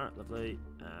we are, lovely.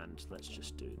 And let's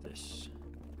just do this.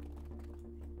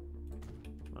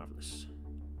 Marvellous.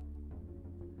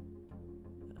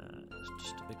 Let's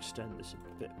just extend this a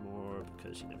bit more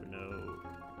because you never know.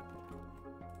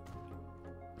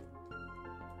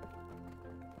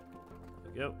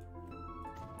 There we go.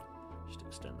 Just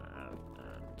extend that out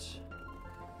and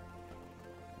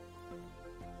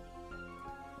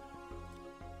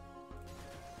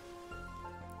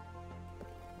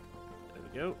there we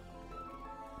go.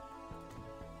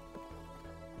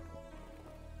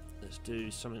 Let's do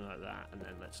something like that, and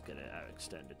then let's get it out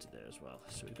extended to there as well.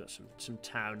 So we've got some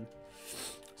town.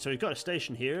 So we've got a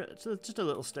station here. It's just a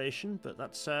little station, but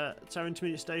that's our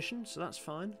intermediate station, so that's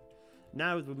fine.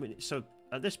 Now, so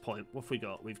at this point, what have we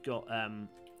got? We've got an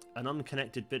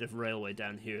unconnected bit of railway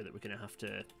down here that we're going to have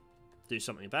to do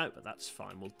something about, but that's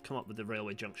fine. We'll come up with the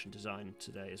railway junction design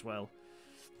today as well.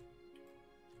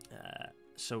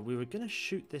 So we were going to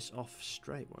shoot this off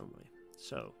straight, weren't we?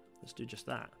 So let's do just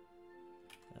that.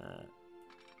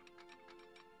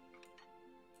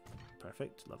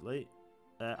 Perfect, lovely.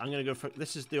 I'm going to go for...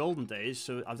 This is the olden days,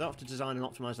 so I don't have to design an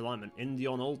optimized alignment. In the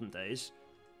olden days,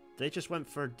 they just went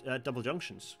for double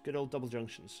junctions. Good old double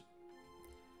junctions.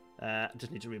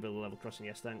 Just need to rebuild a level crossing,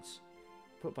 yes, thanks.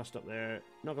 Put bust up there.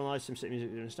 Not gonna lie, SimCity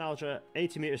music nostalgia.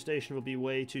 80-meter station will be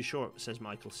way too short, says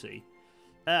Michael C.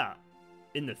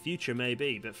 In the future,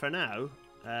 maybe, but for now...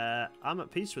 I'm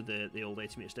at peace with the old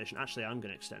 80-meter station. Actually, I'm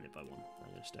going to extend it by one. I'm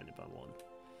going to extend it by one.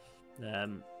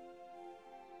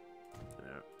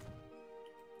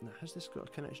 Now, has this got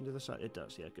a connection to the side? It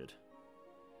does. Yeah, good.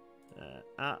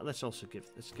 Let's also give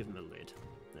him a lid.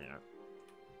 There.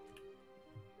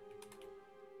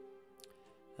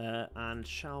 And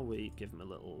shall we give him a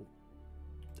little?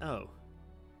 Oh,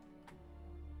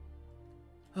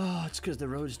 it's because the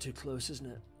road is too close, isn't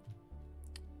it?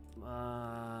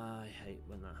 I hate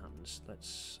when that happens.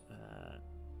 Let's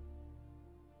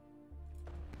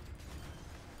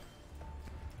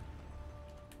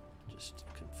just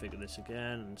configure this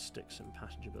again and stick some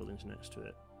passenger buildings next to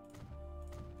it.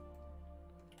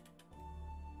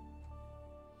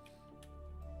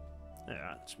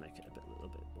 Alright, let's make it a little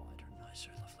bit wider,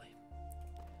 nicer, lovely.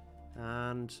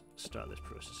 And start this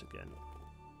process again.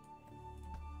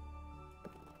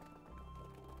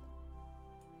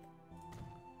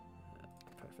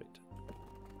 Perfect.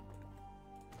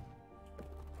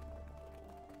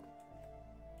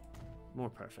 More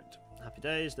perfect. Happy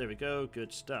days, there we go,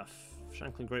 good stuff.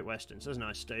 Shanklin Great Westerns, there's a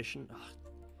nice station. Oh,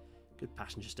 good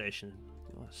passenger station.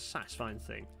 Oh, a satisfying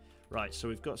thing. Right, so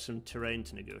we've got some terrain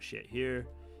to negotiate here.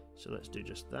 So let's do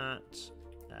just that.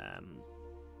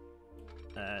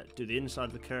 Do the inside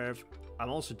of the curve. I'm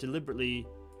also deliberately...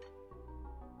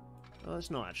 Well,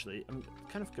 it's not actually. I'm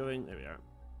kind of going... There we are.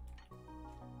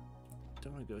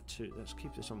 Don't want to go too... Let's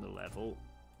keep this on the level.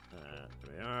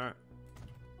 There we are.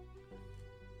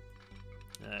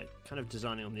 Kind of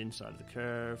designing on the inside of the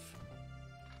curve.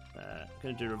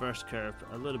 Going to do reverse curve,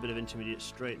 but a little bit of intermediate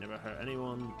straight, never hurt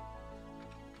anyone.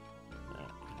 I'm going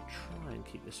to try and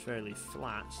keep this fairly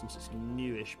flat since it's a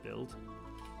newish build.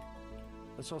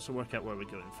 Let's also work out where we're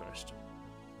going first.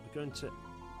 We're going to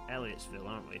Elliottsville,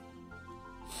 aren't we?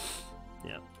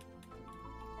 Yeah.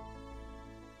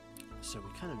 So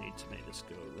we kind of need to make this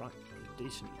go right,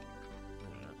 decent.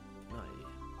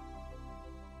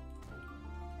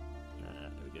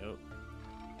 There we go.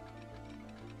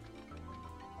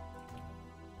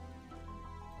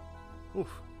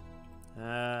 Oof.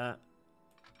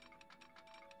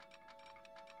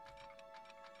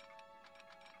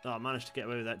 Oh, I managed to get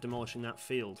away without demolishing that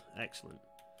field. Excellent.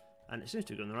 And it seems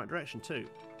to be going in the right direction too.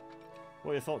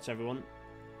 What are your thoughts, everyone?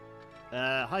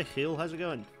 Hi, Khiel. How's it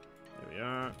going? There we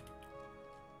are.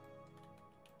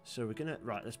 So we're gonna...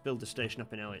 Right, let's build a station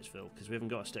up in Elliottsville, because we haven't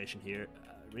got a station here.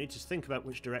 We need to think about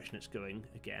which direction it's going,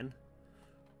 again.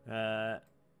 So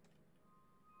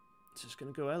it's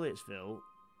going to go Elliottsville.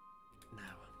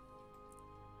 Now,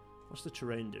 what's the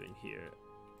terrain doing here?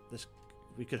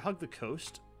 We could hug the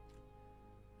coast,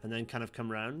 and then kind of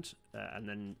come round, and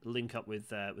then link up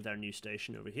with our new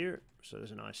station over here. So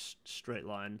there's a nice straight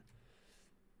line.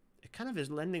 It kind of is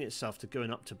lending itself to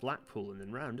going up to Blackpool and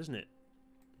then round, isn't it?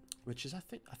 Which is, I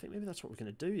think maybe that's what we're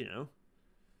going to do, you know?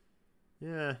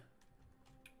 Yeah.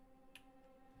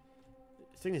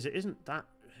 The thing is,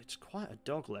 it It's quite a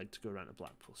dog leg to go around to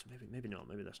Blackpool, so maybe not.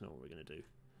 Maybe that's not what we're going to do.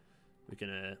 We're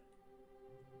going to...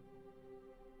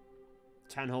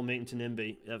 Town hall meeting to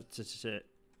NIMBY. That's it.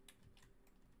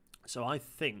 So I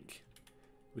think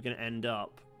we're going to end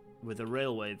up with a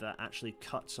railway that actually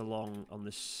cuts along on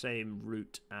the same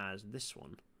route as this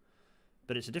one.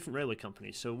 But it's a different railway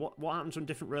company. So what happens when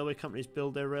different railway companies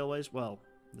build their railways? Well,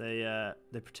 they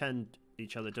pretend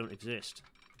each other don't exist.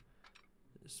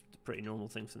 It's a pretty normal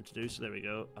thing for them to do. So there we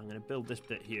go. I'm going to build this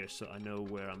bit here so I know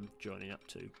where I'm joining up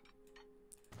to.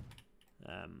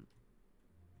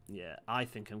 Yeah, I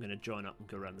think I'm going to join up and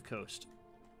go around the coast.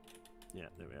 Yeah,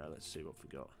 there we are. Let's see what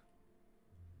we've got.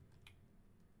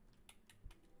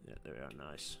 Yeah, there we are.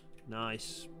 Nice.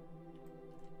 Nice.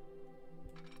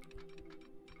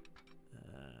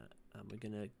 And we're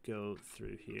going to go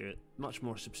through here. Much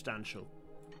more substantial,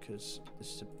 because this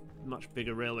is a much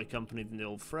bigger railway company than the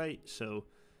old freight, so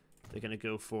they're going to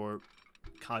go for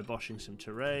kiboshing some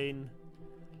terrain.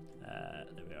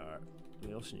 There we are.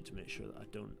 We also need to make sure that I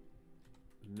don't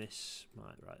miss my...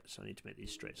 Right, so I need to make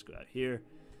these straights go out here.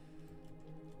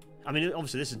 I mean,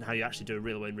 obviously this isn't how you actually do a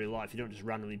railway in real life. You don't just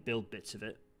randomly build bits of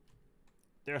it.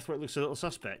 The earthwork looks a little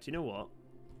suspect. You know what?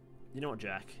 You know what,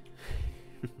 Jack?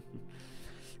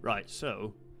 Right,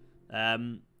 so...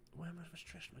 which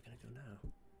direction am I going to go now?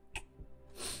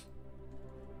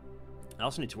 I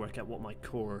also need to work out what my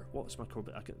core... What's my core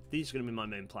bit? These are going to be my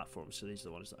main platforms, so these are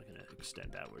the ones that I'm going to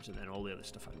extend outwards, and then all the other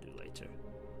stuff I can do later.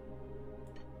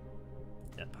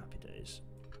 Yep, happy days.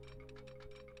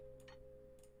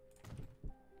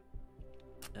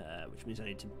 Which means I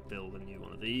need to build a new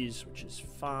one of these, which is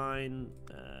fine.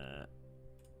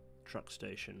 Truck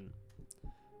station.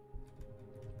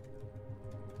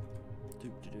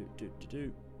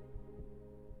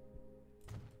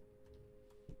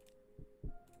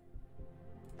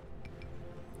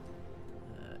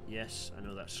 Yes, I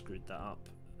know that screwed that up.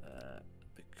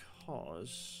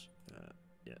 Because...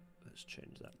 yeah, let's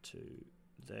change that to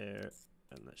there.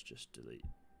 And let's just delete...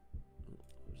 Oh,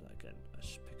 what was that again? Let's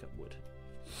just pick up wood.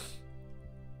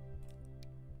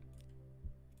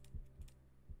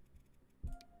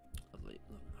 Lovely,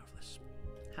 marvellous.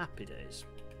 Happy days.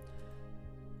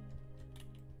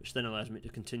 Which then allows me to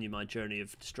continue my journey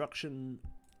of destruction.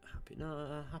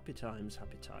 Happy times,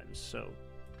 happy times. So,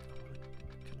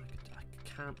 I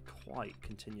can't quite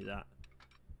continue that.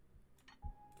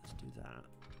 Let's do that.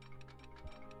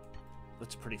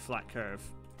 That's a pretty flat curve.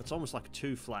 It's almost like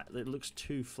too flat. It looks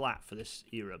too flat for this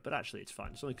era, but actually it's fine.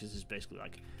 It's only because this is basically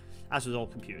like, as with all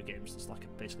computer games, it's like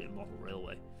basically a model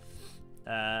railway.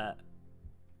 Now,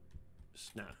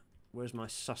 where's my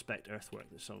suspect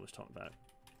earthwork that someone was talking about?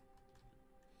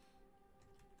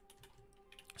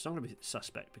 It's not going to be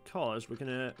suspect because we're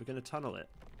gonna tunnel it.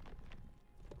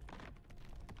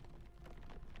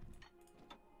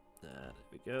 There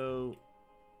we go.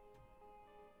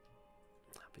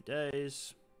 Happy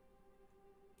days.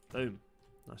 Boom.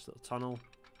 Nice little tunnel.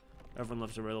 Everyone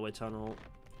loves a railway tunnel.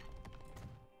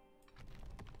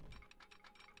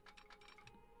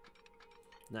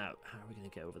 Now, how are we going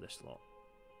to get over this lot?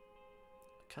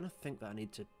 I kind of think that I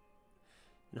need to...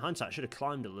 In hindsight, I should have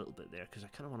climbed a little bit there, because I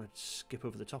kind of want to skip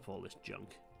over the top of all this junk.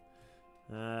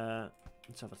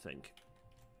 Let's have a think.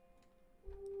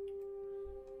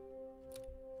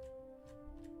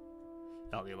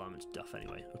 Oh, the alignment's duff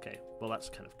anyway. Okay, well that's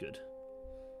kind of good.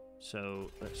 So,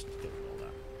 let's get rid of all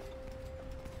that.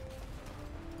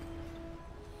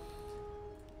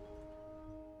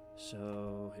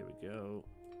 So, here we go.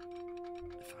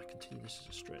 If I continue this as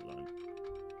a straight line.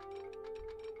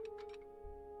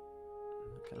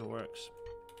 It kind of works.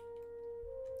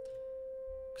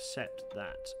 Except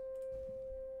that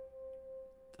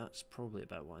that's probably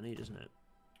about what I need, isn't it?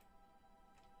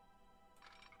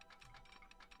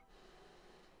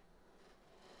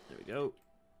 There we go.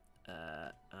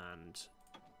 And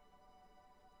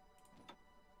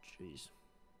jeez,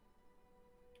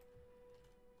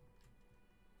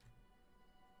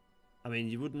 I mean,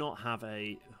 you would not have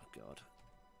a... Oh god.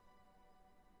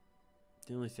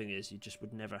 The only thing is, you just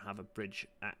would never have a bridge.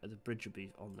 The bridge would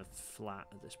be on the flat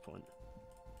at this point.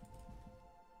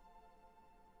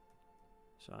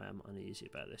 So I am uneasy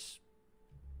about this.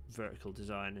 Vertical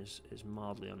design is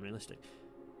mildly unrealistic.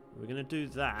 We're going to do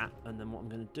that, and then what I'm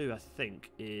going to do, I think,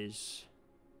 is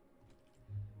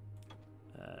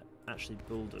actually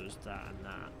bulldoze that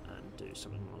and do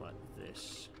something more like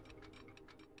this.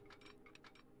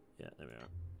 Yeah, there we are.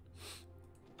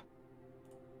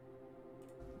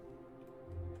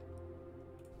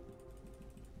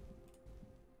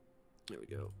 There we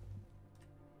go.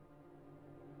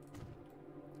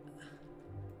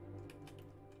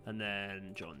 And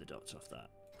then join the dots off that.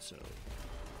 So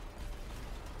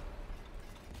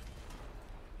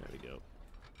we go.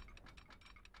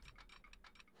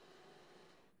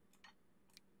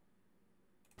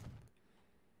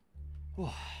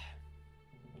 Oh.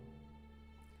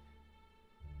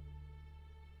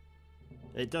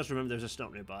 It does remember there's a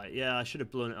stop nearby. Yeah, I should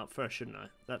have blown it up first, shouldn't I?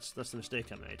 That's the mistake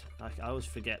I made. I always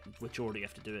forget which order you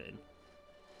have to do it in.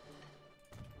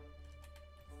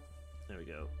 There we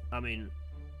go. I mean,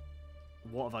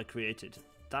 what have I created?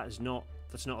 That's not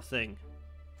a thing.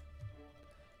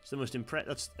 It's the most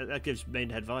that gives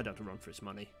Maidenhead Viaduct a run for its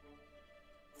money.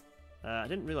 I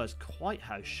didn't realise quite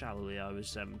how shallowly I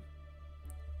was.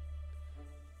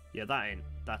 Yeah, that ain't.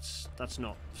 That's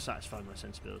not satisfying my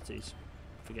sensibilities.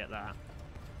 Forget that.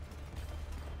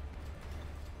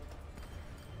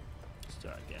 Let's do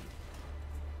that again.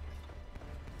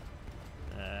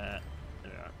 There we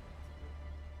are.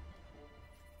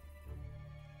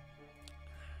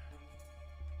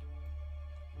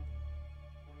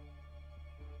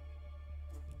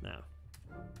 Now,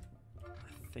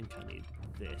 I think I need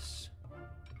this.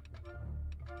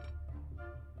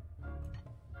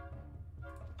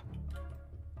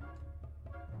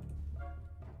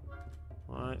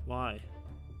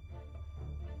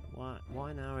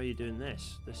 Why now are you doing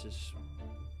this? This is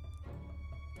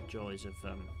the joys of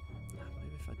maybe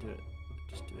if I do it,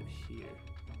 just do it here.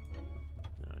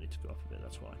 No, I need to go up a bit,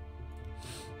 that's why.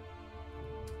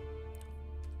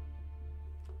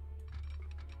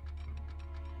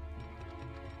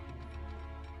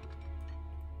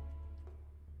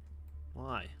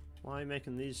 Why? Why are you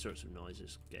making these sorts of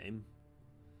noises, game?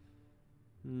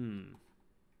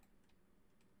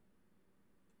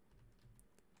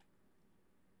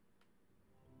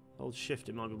 Hold shift,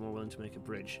 it might be more willing to make a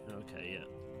bridge. Okay, yeah.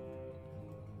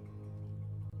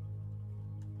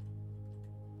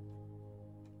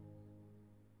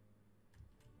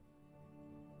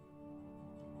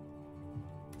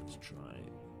 Let's try.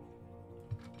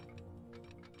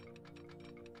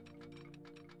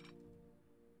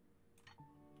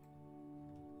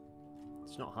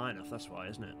 It's not high enough, that's why,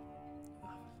 isn't it?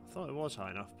 I thought it was high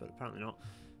enough, but apparently not.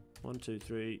 1, 2,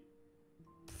 3,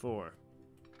 4.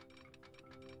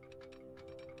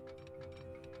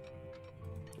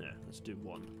 Yeah, let's do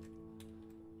 1.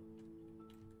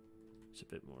 It's a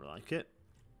bit more like it.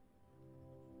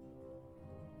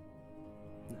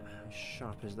 How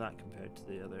sharp is that compared to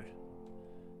the other?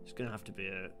 It's going to have to be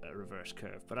a reverse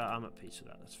curve, but I'm at peace with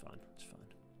that. That's fine. That's fine.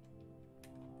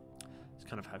 It's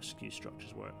kind of how skew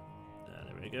structures work.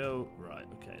 There we go. Right,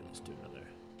 okay, let's do another.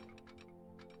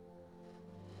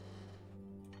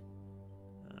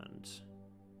 And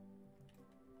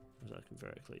was that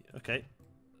vertically? Okay,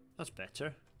 that's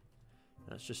better.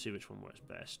 Let's just see which one works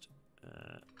best.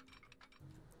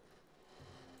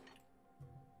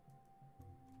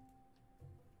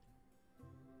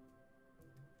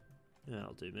 Yeah,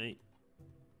 that'll do, mate.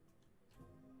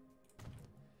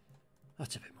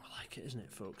 That's a bit more like it, isn't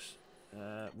it, folks?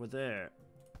 We're there.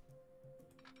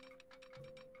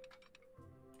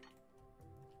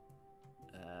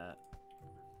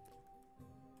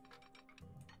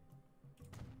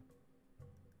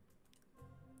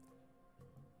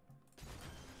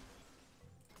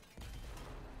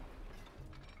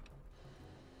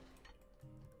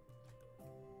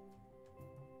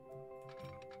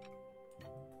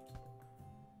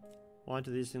 Why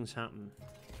do these things happen?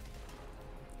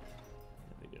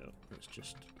 There we go. Let's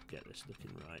just get this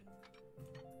looking right.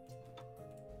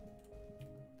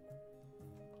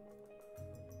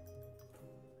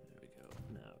 There we go.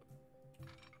 Now.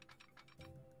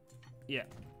 Yeah.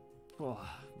 Oh,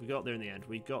 we got there in the end.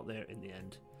 We got there in the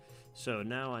end. So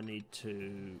now I need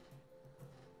to...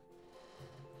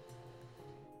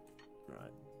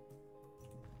 Right.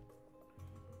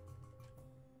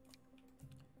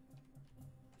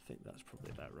 I think that's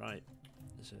probably about right.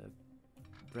 There's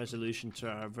a resolution to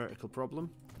our vertical problem.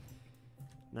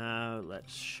 Now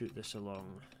let's shoot this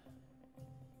along.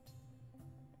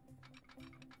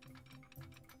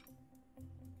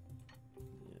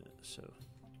 Yeah, so.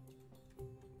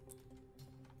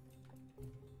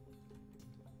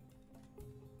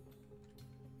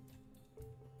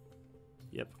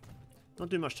 Yep. Not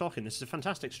doing much talking. This is a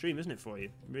fantastic stream, isn't it, for you?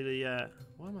 Really,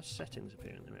 why are my settings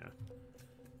appearing in the mirror?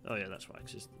 Oh yeah, that's why,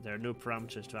 because there are no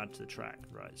parameters to add to the track.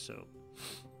 Right, so...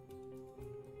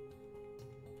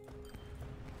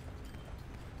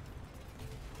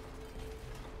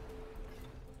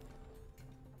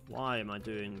 Why am I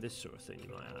doing this sort of thing, you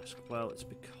might ask? Well, it's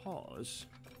because...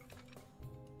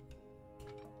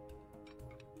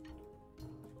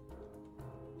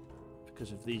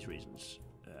 Because of these reasons.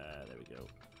 There we go.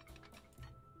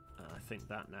 I think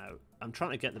that now... I'm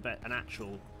trying to get an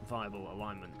actual viable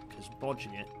alignment, because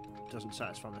bodging it doesn't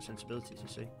satisfy my sensibilities, you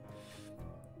see.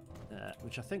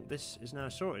 Which I think this is now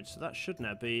sorted, so that should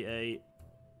now be a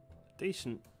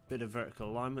decent bit of vertical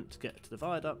alignment to get to the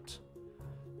viaduct.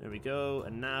 There we go,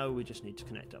 and now we just need to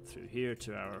connect up through here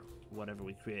to our whatever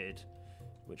we created,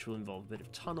 which will involve a bit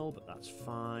of tunnel, but that's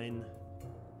fine.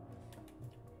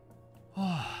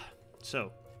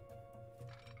 So,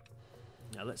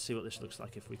 now let's see what this looks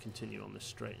like if we continue on this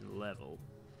straight and level.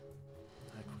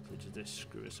 How quickly does this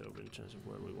screw us over in terms of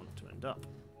where we want to end up?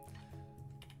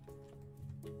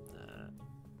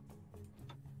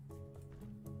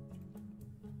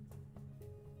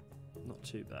 Not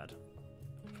too bad.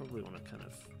 Probably want to kind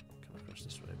of come across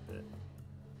this way a bit.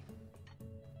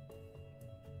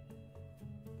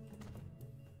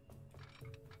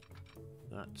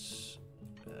 That's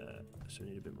so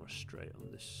we need a bit more straight on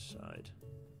this side.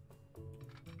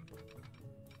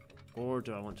 Or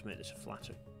do I want to make this a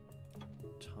flatter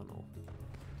tunnel?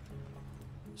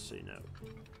 Let's see now.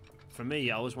 For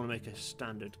me, I always want to make a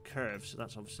standard curve, so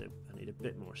that's obviously I need a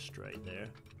bit more straight there.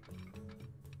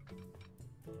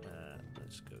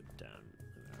 Let's go down.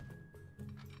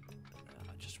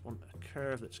 I just want a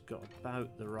curve that's got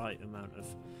about the right amount of.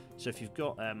 So if you've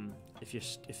got if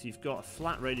you've got a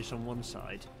flat radius on one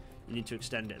side, you need to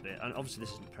extend it a bit. And obviously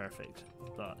this isn't perfect,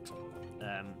 but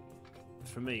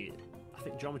for me, I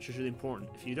think geometry is really important.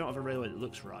 If you don't have a railway that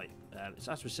looks right, it's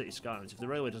as with city skylines. If the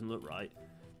railway doesn't look right,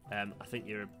 I think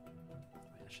you're.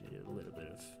 We actually need a little bit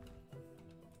of.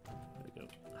 There we go.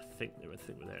 I think we're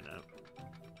there now.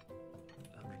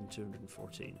 102,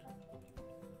 114.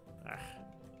 Let's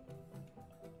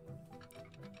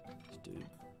do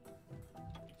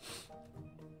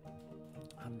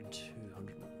 102,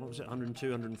 100. What was it?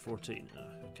 102, 114.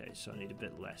 Okay, so I need a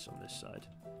bit less on this side.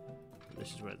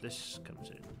 This is where this comes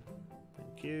in.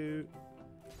 Thank you.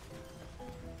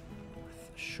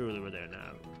 Surely we're there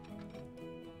now.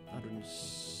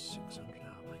 106, 100. Oh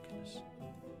my goodness.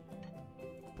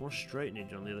 More straight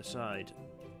needed on the other side.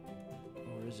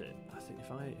 Or is it? I think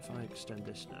if I extend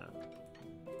this now.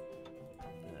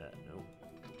 No.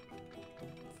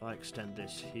 If I extend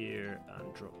this here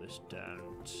and drop this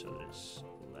down so it's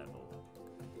level.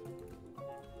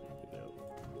 There we go.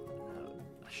 Now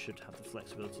I should have the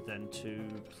flexibility then to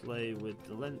play with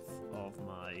the length of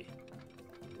my.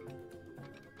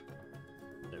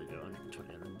 There we go,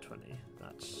 120, 120.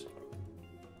 That's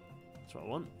what I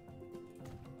want.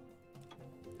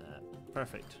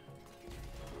 Perfect.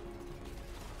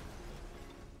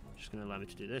 Just going to allow me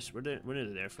to do this. We're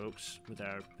nearly there, folks, with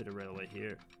our bit of railway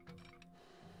here.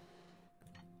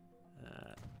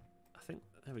 I think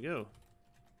there we go.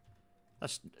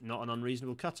 That's not an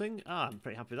unreasonable cutting. I'm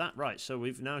pretty happy with that. Right, so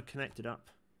we've now connected up.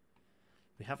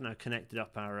 We have now connected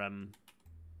up our. I mean,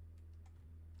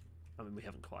 we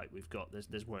haven't quite. We've got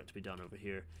there's work to be done over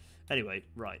here. Anyway,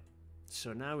 right.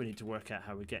 So now we need to work out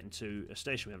how we get into a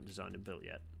station we haven't designed and built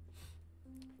yet.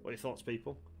 What are your thoughts,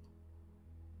 people?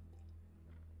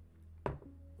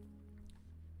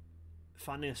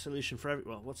 Finding a solution for every.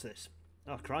 Well, what's this?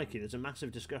 Oh, crikey! There's a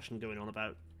massive discussion going on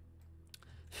about.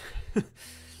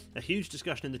 A huge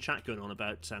discussion in the chat going on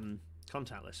about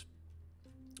contactless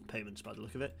payments. By the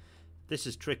look of it, this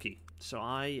is tricky. So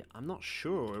I'm not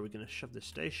sure where we're going to shove this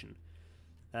station.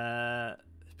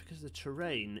 Because the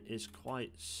terrain is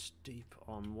quite steep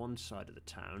on one side of the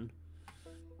town.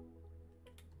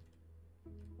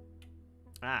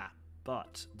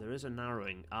 But there is a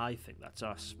narrowing. I think that's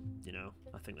us. You know,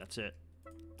 I think that's it. I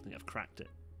think I've cracked it.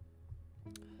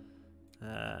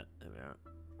 There we are.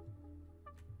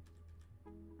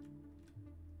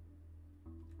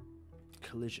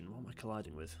 Collision. What am I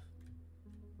colliding with?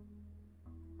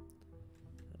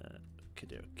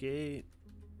 Okay.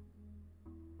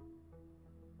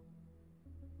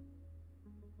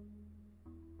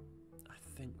 I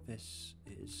think this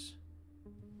is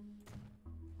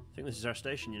our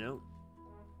station, you know.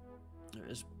 There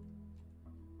it is.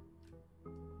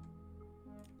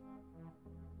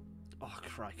 Oh,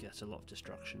 crikey, that's a lot of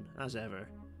destruction, as ever.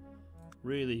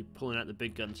 Really pulling out the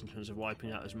big guns in terms of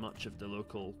wiping out as much of the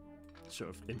local sort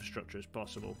of infrastructure as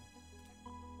possible.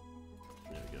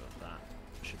 There we go, that.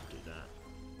 Should do that.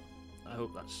 I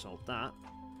hope that's solved that.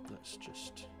 Let's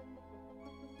just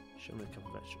show me a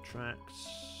couple of extra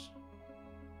tracks.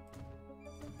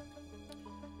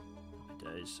 Happy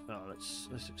days. Oh, let's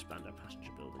expand our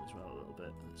passenger building as well a little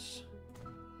bit.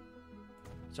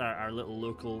 It's our little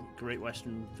local Great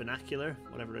Western vernacular,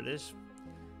 whatever it is.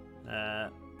 If I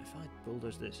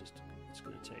bulldoze this, it's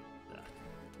going to take that.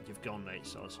 You've gone, mate,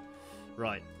 soz.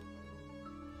 Right.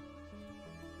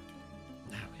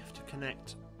 Now we have to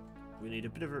connect. We need a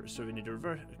bit of a, so we need a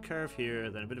curve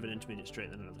here, then a bit of an intermediate straight,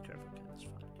 then another curve. Okay, that's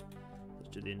fine. Let's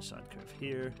do the inside curve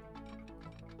here.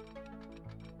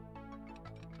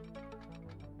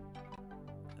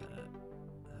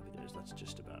 Happy days, that's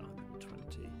just about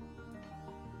 120.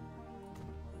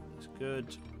 That's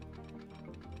good.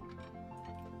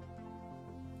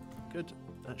 Good.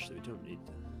 Actually, we don't need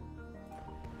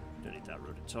that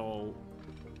road at all.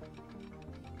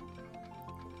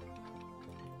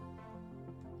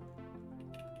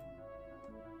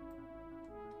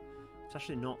 It's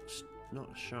actually not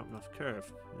a sharp enough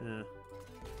curve. Yeah.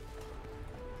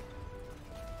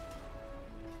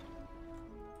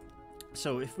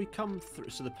 So if we come through,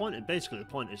 so the point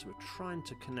is we're trying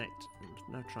to connect,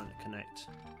 and now trying to connect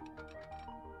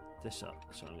this up.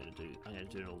 So I'm going to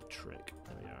do an old trick.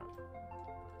 There we are.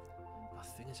 The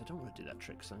thing is, I don't want to do that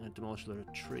trick because I'm going to demolish a load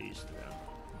of trees around.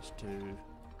 Let's do.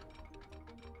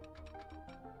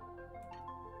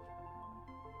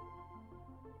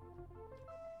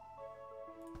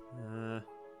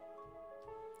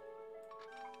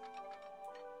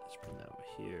 Let's bring that over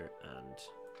here and.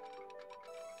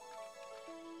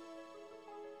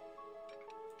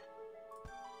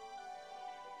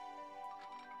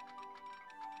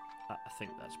 I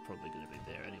think that's probably going to be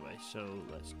there anyway, so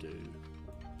let's do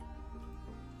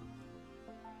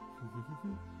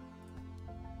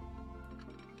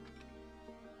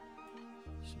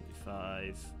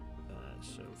 75.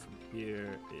 So from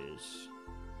here is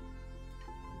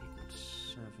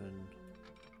 107.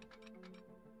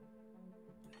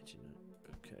 89.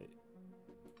 Okay.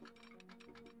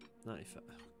 95.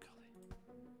 Oh golly.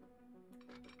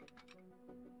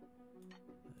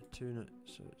 92.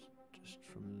 So it's just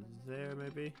from there,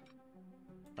 maybe.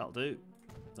 That'll do.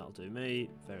 That'll do me.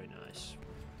 Very nice.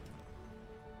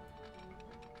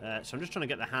 So I'm just trying to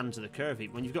get the hands of the curve.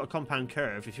 When you've got a compound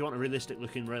curve, if you want a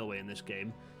realistic-looking railway in this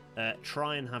game,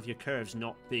 try and have your curves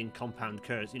not being compound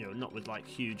curves. You know, not with like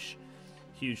huge,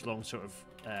 long sort of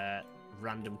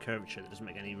random curvature that doesn't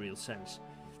make any real sense.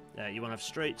 You want to have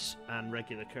straights and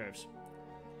regular curves.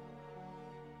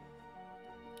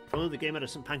 Although the game had a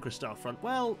St. Pancras style front,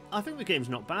 well, I think the game's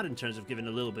not bad in terms of giving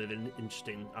a little bit of an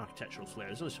interesting architectural flair.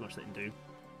 There's only so much they can do.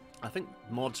 I think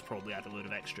mods probably add a load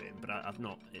of extra in, but I've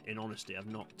not, in honesty, I've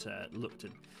not looked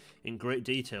at in great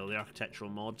detail the architectural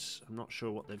mods. I'm not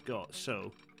sure what they've got.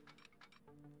 So,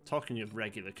 talking of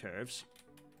regular curves,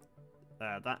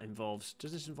 that involves,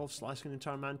 does this involve slicing an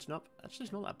entire mountain up? Actually,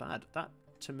 it's not that bad. That,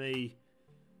 to me,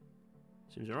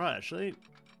 seems alright, actually.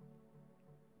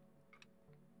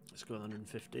 Let's go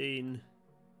 115.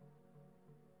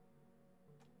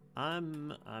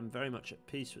 I'm very much at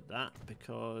peace with that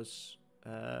because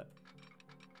there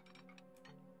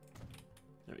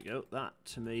we go. That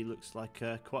to me looks like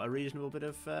quite a reasonable bit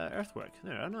of earthwork.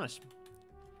 There, nice.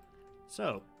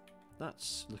 So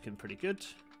that's looking pretty good.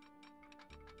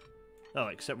 Oh,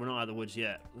 except we're not out of the woods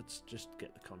yet. Let's just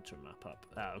get the contour map up.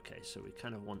 Ah, okay. So we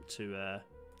kind of want to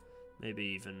maybe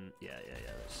even yeah.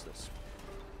 Let's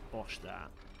bosh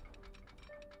that.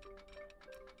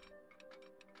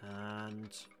 And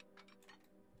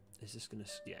is this gonna?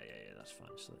 Yeah, that's fine.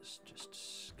 So let's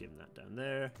just skim that down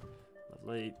there.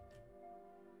 Lovely.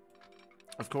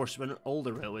 Of course, when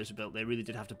older railways were built, they really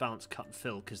did have to balance cut and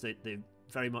fill because they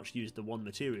very much used the one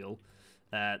material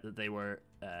that they were.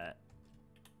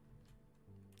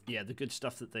 Yeah, the good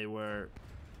stuff that they were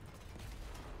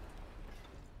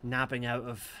nabbing out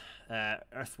of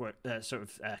earthwork,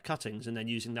 cuttings, and then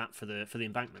using that for the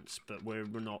embankments. But we're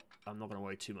not. I'm not going to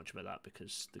worry too much about that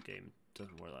because the game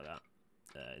doesn't work like that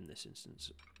in this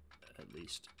instance, at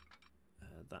least.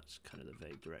 That's kind of the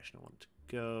vague direction I want to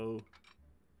go.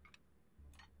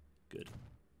 Good.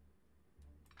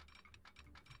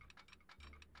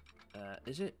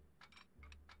 Is it?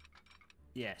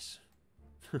 Yes.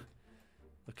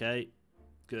 Okay.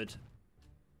 Good.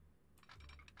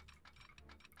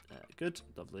 Good,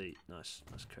 lovely, nice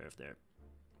curve there.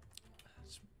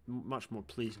 It's much more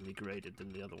pleasingly graded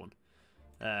than the other one.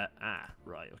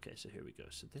 Right, okay, so here we go.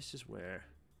 So this is where...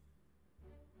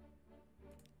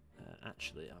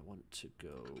 actually, I want to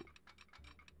go...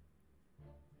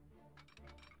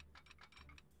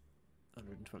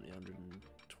 120,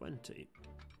 120.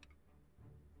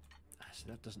 So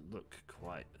that doesn't look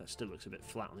quite... That still looks a bit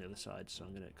flat on the other side, so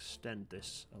I'm going to extend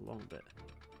this a long bit.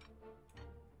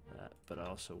 But I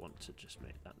also want to just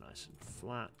make that nice and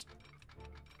flat.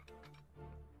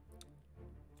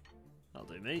 That'll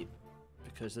do me,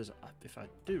 because there's, if I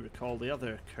do recall, the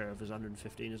other curve is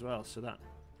 115 as well, so that...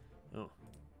 Oh.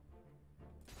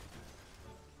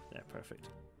 There, perfect.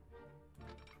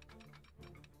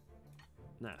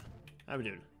 Now, how are we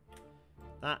doing?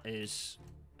 That is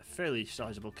a fairly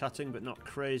sizable cutting, but not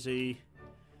crazy.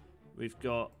 We've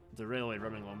got the railway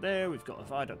running along there. We've got a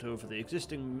viaduct over the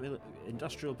existing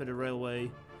industrial bit of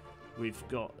railway. We've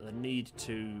got a need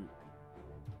to...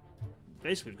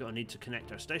 Basically, we've got a need to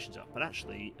connect our stations up. But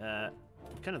actually, we're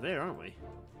kind of there, aren't we?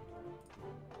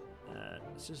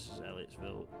 This is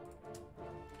Elliottsville.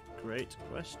 Great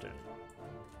Western.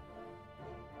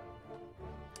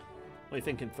 What are you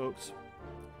thinking, folks?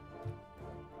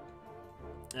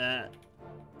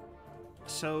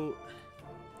 So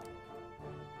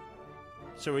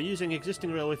we're using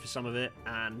existing railway for some of it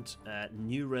and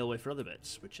new railway for other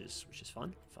bits, which is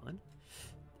fun. Fine.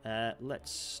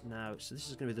 Let's now. So this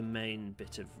is going to be the main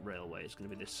bit of railway. It's going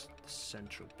to be this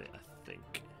central bit, I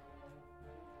think.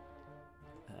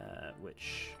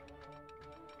 Which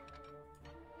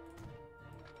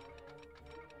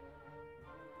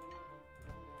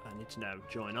I need to now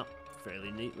join up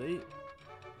fairly neatly.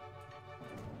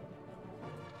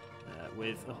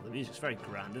 With, oh, the music's very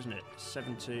grand, isn't it?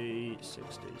 70,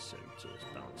 60, 70. Let's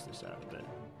balance this out a bit.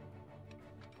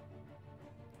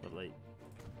 Lovely.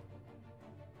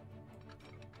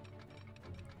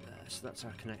 So that's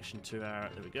our connection to our...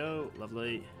 There we go.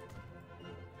 Lovely.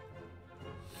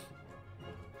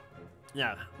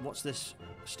 Now, what's this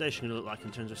station going to look like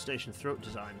in terms of station throat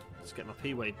design? Let's get my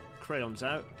P-Way crayons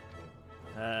out.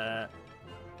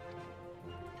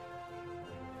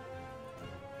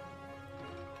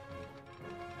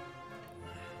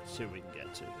 See what we can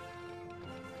get to. We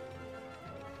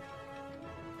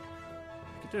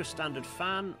could do a standard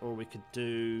fan, or we could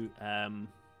do,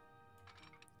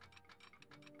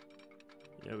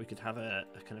 you know, we could have a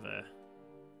kind of a...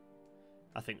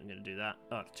 I think I'm going to do that.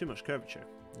 Oh, too much curvature.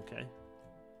 Okay.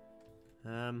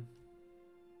 I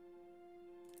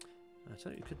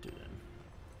thought you could do then.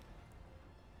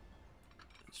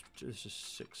 Let's do this as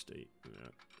 60.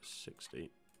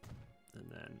 60.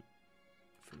 And then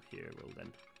from here we'll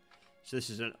then... So this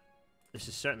is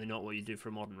certainly not what you do for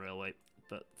a modern railway,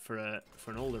 but for an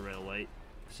older railway,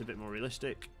 it's a bit more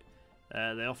realistic.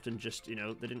 They often just, you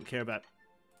know, they didn't care about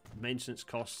maintenance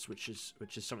costs, which is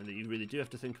something that you really do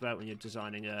have to think about when you're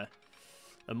designing a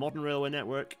modern railway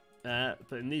network. But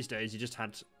in these days, you just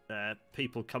had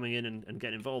people coming in and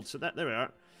getting involved. So there we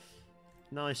are.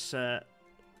 Nice,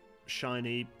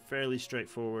 shiny, fairly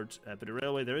straightforward bit of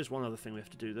railway. There is one other thing we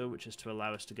have to do though, which is to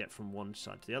allow us to get from one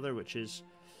side to the other, which is,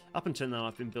 up until now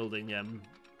I've been building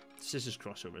scissors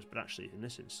crossovers, but actually in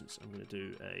this instance I'm going to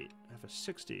do have a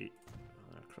 60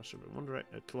 crossover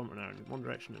in a kilometre an hour in one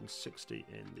direction and 60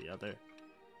 in the other,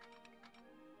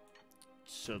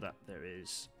 so that there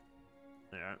is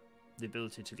the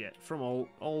ability to get from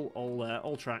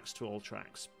all tracks to all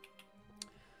tracks.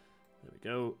 There we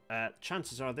go.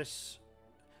 Chances are this...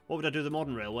 What would I do with the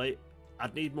modern railway?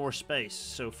 I'd need more space.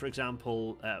 So, for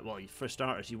example, well, for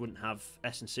starters, you wouldn't have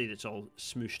S&C that's all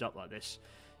smooshed up like this.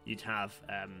 You'd have,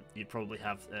 you'd probably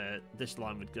have this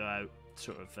line would go out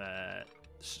sort of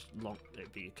long.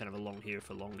 It'd be kind of along here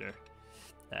for longer.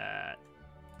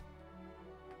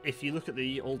 If you look at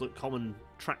the older common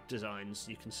track designs,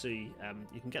 you can see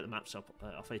you can get the maps up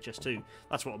off HS2.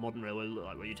 That's what a modern railway would look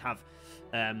like, where you'd have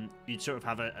you'd sort of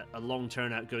have a long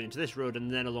turnout going into this road,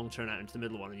 and then a long turnout into the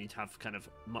middle one, and you'd have kind of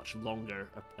much longer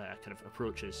kind of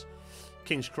approaches.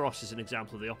 King's Cross is an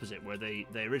example of the opposite, where they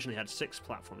originally had 6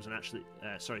 platforms and actually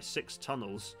 6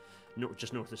 tunnels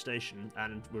just north of the station,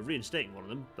 and we're reinstating one of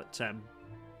them, but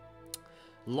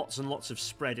lots and lots of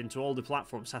spread into all the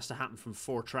platforms has to happen from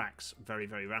 4 tracks very,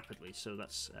 very rapidly, so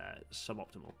that's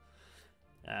suboptimal.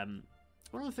 One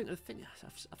other thing,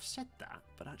 I've said that,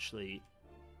 but actually,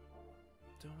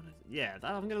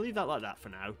 I'm going to leave that like that for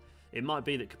now. It might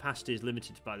be that capacity is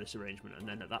limited by this arrangement, and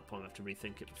then at that point I have to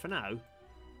rethink it. But for now,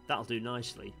 that'll do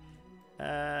nicely.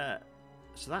 So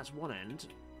that's one end.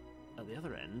 At the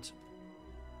other end,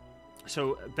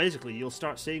 so basically you'll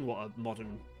start seeing what a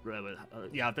modern railway...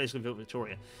 I've basically built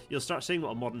Victoria. You'll start seeing what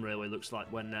a modern railway looks like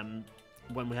when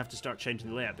we have to start changing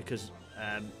the layout, because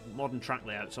modern track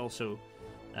layouts also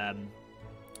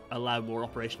allow more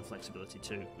operational flexibility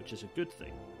too, which is a good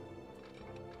thing.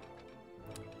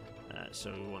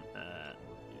 So we want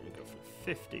to go for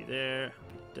 50 there,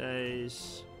 happy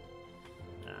days,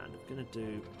 and I'm going to do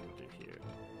what I'm going to do here.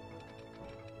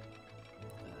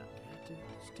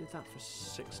 Let's do that for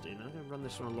 60, and I'm going to run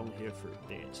this one along here for a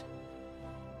bit.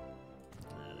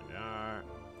 There we are.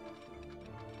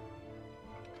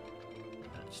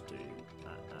 Let's do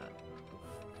that at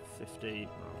 50,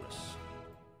 marvellous.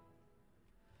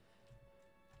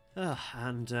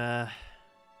 And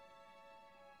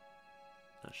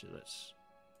actually let's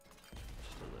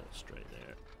just do that straight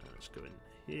there. Let's go in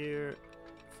here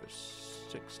for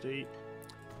 60,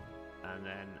 and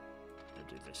then I'll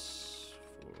do this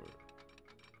for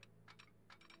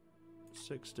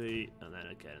 60, and then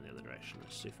again in the other direction.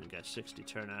 Let's see if we can get 60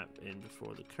 turnout in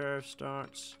before the curve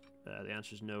starts. The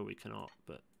answer is no, we cannot,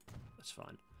 but that's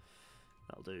fine.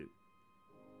 That'll do.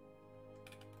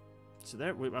 So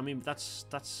there, I mean, that's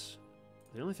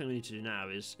the only thing we need to do now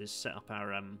is set up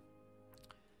our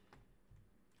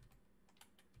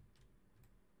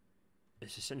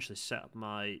it's essentially set up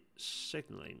my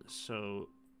signaling. So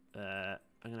I'm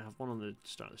gonna have one on the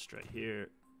start of the straight here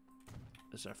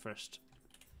as our first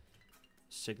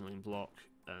signaling block,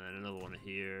 and then another one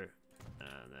here,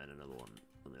 and then another one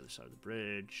on the other side of the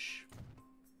bridge.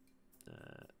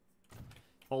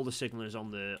 All the signalers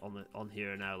on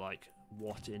here are now like,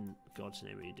 what in God's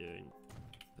name are you doing?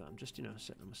 But I'm just, you know,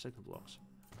 setting my signal blocks.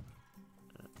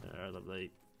 Lovely.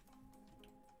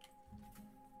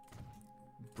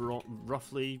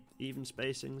 Roughly even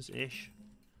spacings ish.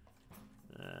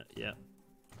 Yeah.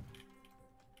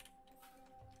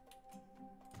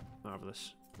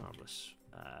 Marvelous, marvelous.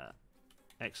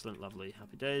 Excellent, lovely,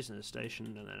 happy days in the station,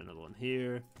 and then another one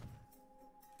here,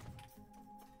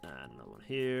 and another one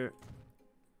here,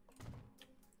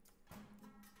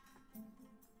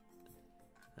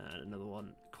 and another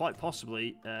one. Quite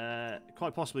possibly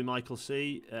Michael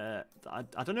C. I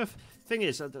don't know if thing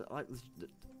is,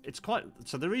 it's quite.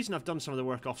 So the reason I've done some of the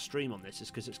work off stream on this is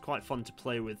because it's quite fun to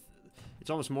play with. It's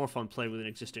almost more fun playing with an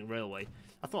existing railway.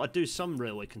 I thought I'd do some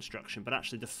railway construction, but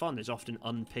actually the fun is often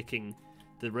unpicking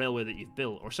the railway that you've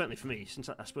built, or certainly for me, since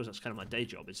I suppose that's kind of my day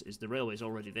job, is the railway's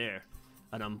already there,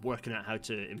 and I'm working out how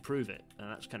to improve it, and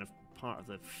that's kind of part of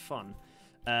the fun.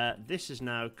 This is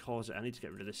now causing. I need to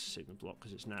get rid of this signal block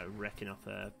because it's now wrecking up.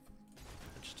 It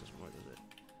just doesn't work, does it?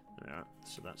 There we are.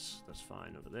 So that's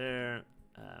fine over there.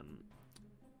 How am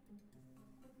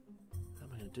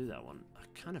I going to do that one? I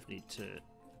kind of need to.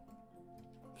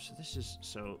 So this is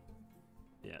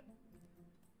yeah.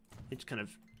 It's kind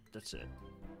of. That's it.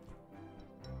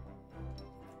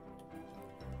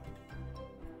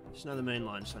 It's now the main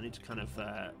line, so I need to kind of.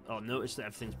 Oh, notice that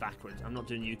everything's backwards. I'm not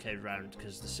doing UK round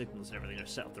because the signals and everything are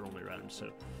set up the wrong way round. So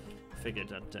I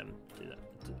figured I'd do that.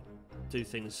 Do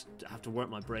things. Have to work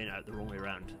my brain out the wrong way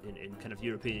around in kind of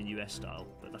European and US style,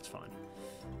 but that's fine.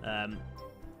 I'm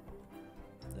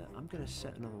going to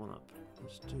set another one up.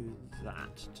 Let's do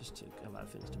that just to allow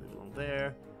things to move along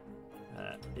there.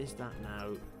 Is that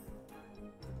now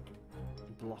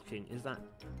blocking? Is that?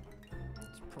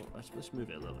 Let's move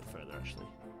it a little bit further actually.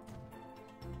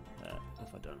 What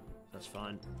have I done? That's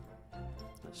fine.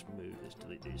 Let's move. Let's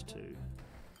delete these two.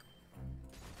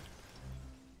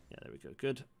 Yeah, there we go.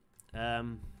 Good.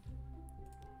 Let's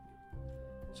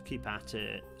keep at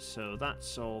it. So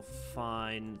that's all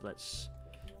fine. Let's.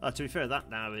 To be fair, that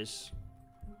now is.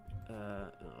 Oh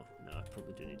no, I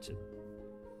probably do need to.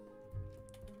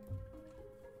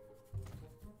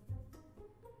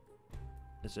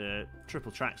 There's a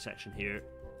triple track section here,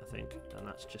 I think, and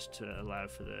that's just to allow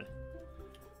for the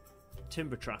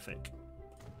timber traffic.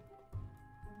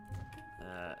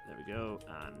 There we go,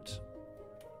 and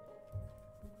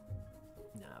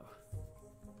now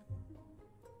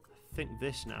I think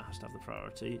this now has to have the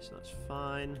priority, so that's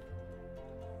fine.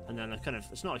 And then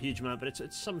it's not a huge amount, but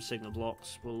it's some signal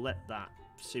blocks. We'll let that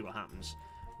see what happens.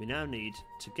 We now need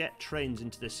to get trains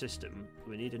into this system.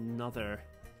 We need another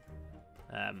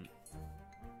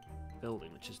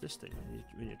building, which is this thing.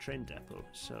 We need a train depot.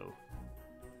 So,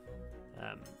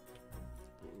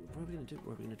 what are we going to do?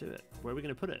 Where are we going to do it? Where are we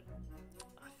going to put it?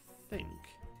 I think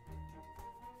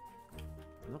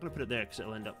I'm not going to put it there because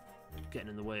it'll end up getting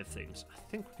in the way of things. I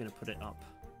think we're going to put it up.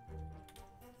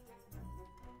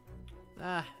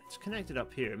 It's connected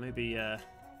up here. Maybe. I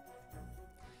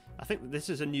think this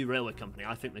is a new railway company.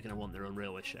 I think they're going to want their own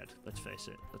railway shed. Let's face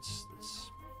it. It's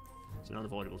an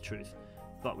unavoidable truth.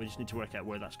 But we just need to work out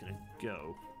where that's going to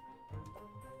go.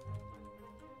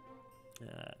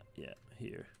 Yeah,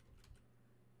 here.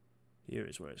 Here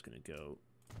is where it's going to go.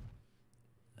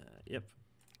 Yep.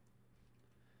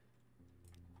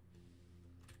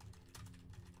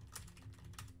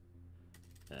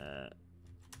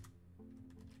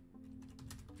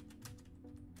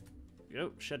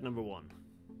 Go, shed number 1.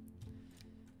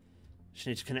 Just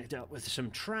need to connect it up with some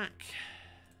track.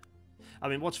 I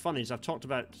mean, what's funny is I've talked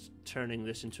about turning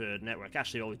this into a network.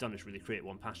 Actually, all we've done is really create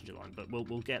one passenger line, but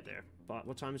we'll get there. But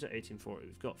what time is it? 18:40.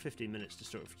 We've got 15 minutes to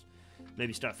sort of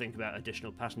maybe start thinking about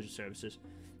additional passenger services.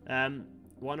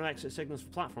 Why no exit signals for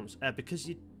platforms? Because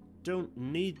you don't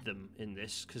need them in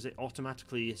this, because it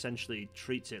automatically essentially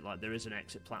treats it like there is an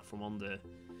exit platform on the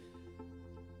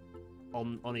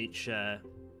on each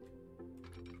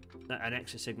an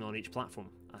exit signal on each platform,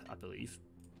 I believe.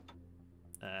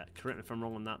 Correct me if I'm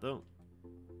wrong on that though.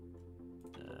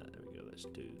 There we go, let's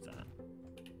do that.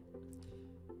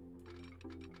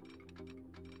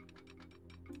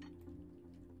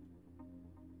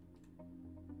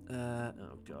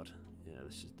 God. Yeah,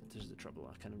 this is the trouble.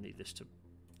 I kind of need this to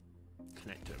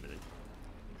connect to everything.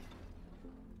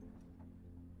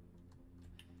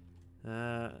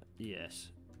 Yes.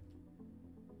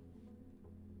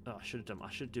 Oh, I should have done.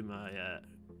 I should do my.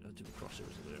 I'll do my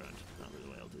crossovers the way around. That'll be the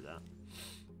way I'll do that.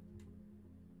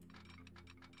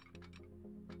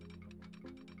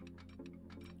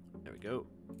 There we go.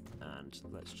 And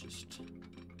let's just.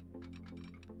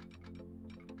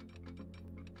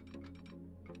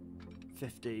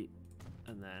 $50,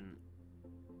 and then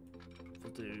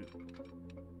we'll do.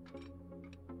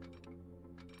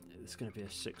 It's going to be a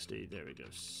 60. There we go.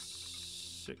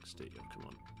 60. Oh, come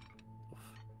on. Oof.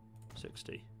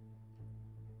 60.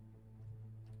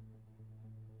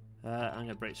 I'm going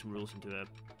to break some rules and do a.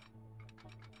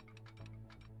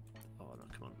 Oh no!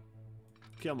 Come on.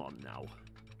 Come on now.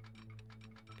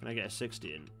 Can I get a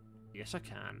 60 in? Yes, I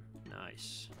can.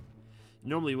 Nice.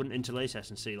 Normally, you wouldn't interlace S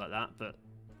and C like that, but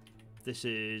this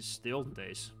is the olden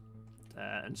days,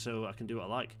 and so I can do what I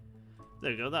like.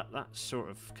 There we go. That sort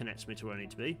of connects me to where I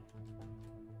need to be.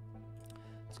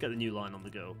 Let's get the new line on the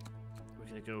go. We're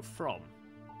going to go from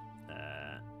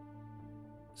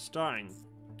starting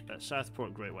at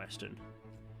Southport Great Western,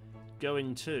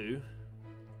 going to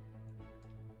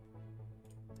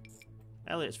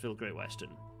Elliottsville Great Western.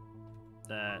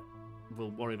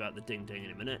 We'll worry about the ding ding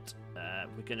in a minute.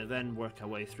 We're going to then work our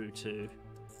way through to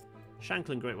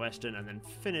Shanklin Great Western, and then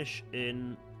finish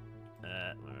in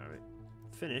where are we?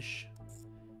 Finish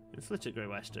in Flitwick Great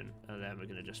Western, and then we're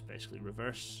going to just basically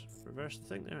reverse the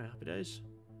thing there. Happy days.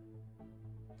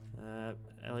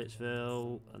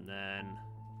 Elliottsville, and then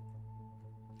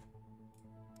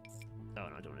oh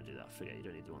no, I don't want to do that. Forget, you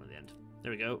don't need the one at the end.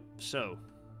 There we go. So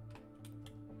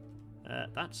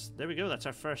there we go. That's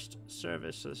our first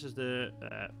service. So this is the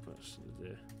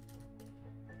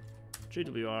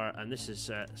GWR, and this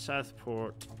is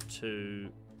Southport to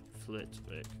Flitwick.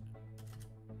 There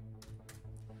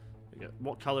we go.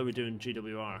 What colour are we doing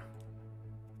GWR?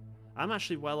 I'm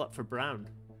actually well up for brown.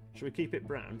 Should we keep it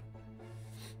brown?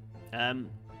 And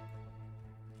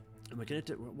we're gonna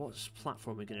do what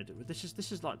platform we're gonna do? This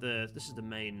is like the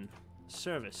main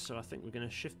service, so I think we're gonna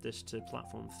shift this to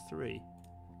platform 3.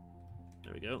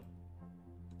 There we go.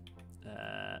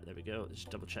 There we go. Just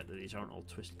double check that these aren't all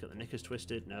twisted. Got the knickers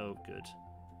twisted. No, good.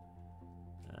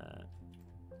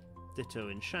 Ditto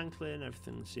in Shanklin.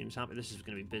 Everything seems happy. This is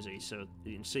going to be busy, so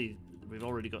you can see we've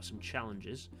already got some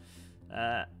challenges.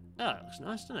 Oh, it looks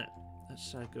nice, doesn't it?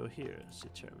 Let's go here. Let's see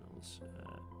terminals.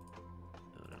 Oh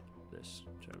no, this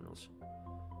terminals.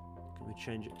 Can we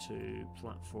change it to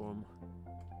platform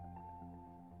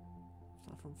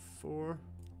 4?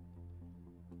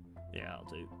 Yeah, I'll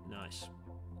do. Nice.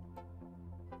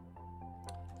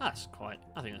 I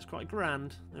think that's quite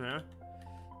grand. There we are.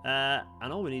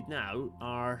 And all we need now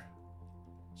are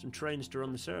some trains to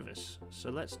run the service. So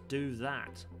let's do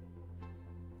that.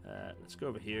 Let's go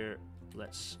over here.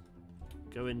 Let's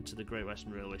go into the Great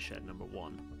Western Railway shed number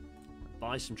 1.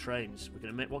 Buy some trains. We're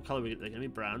going to make, what colour are we? They're going to be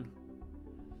brown.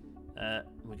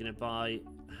 We're going to buy,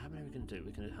 how many are we going to do?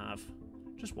 We're going to have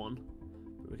just one.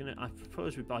 But we're going to, I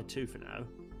propose we buy 2 for now.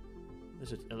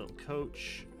 There's a little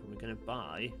coach. And we're going to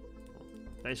buy,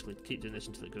 basically keep doing this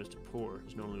until it goes to poor,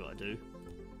 is normally what I do.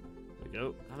 There we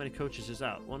go. How many coaches is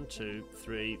that? 1, 2,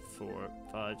 3, 4,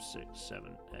 5, 6,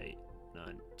 7, 8,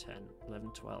 9, 10,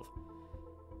 11, 12.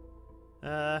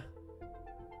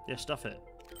 Yeah, stuff it.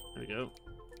 There we go.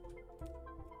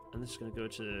 And this is going to go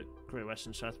to Great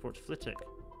Western Southport to Flitwick.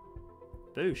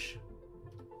 Boosh.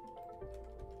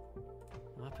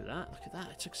 I'm happy with that. Look at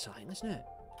that. It's exciting, isn't it?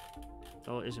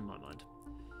 Oh, it is in my mind.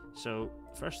 So,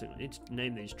 first thing, we need to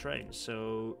name these trains.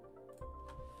 So,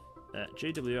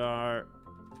 GWR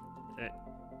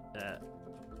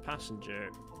passenger,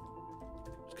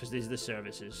 because these are the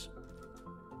services.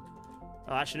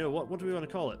 Oh, actually, no. What do we want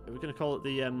to call it? Are we going to call it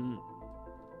the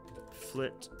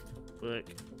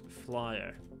Flitwick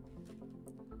Flyer?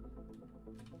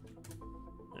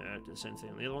 Yeah, do the same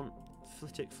thing on the other one.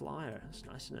 Flitwick Flyer. That's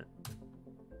nice, isn't it?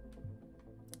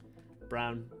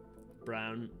 Brown,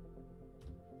 brown,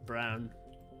 brown,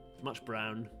 much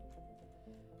brown.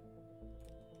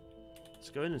 Let's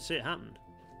go in and see it happen.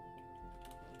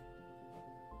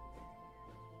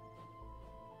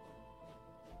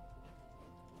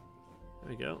 There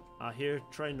we go. I hear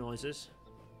train noises.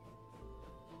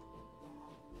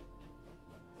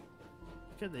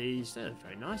 Look at these. They're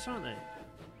very nice, aren't they?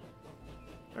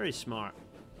 Very smart.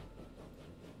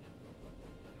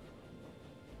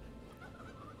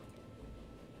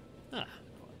 Ah,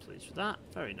 quite pleased with that.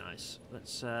 Very nice.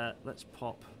 Let's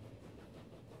pop.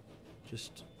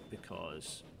 Just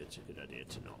because it's a good idea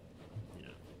to not, you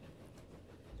know.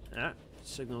 Yeah,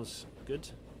 Signal's good.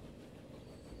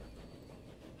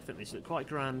 I think these look quite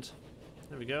grand.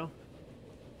 There we go.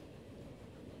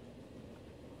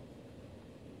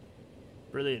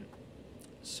 Brilliant.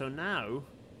 So now...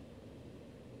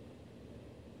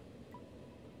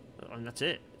 and that's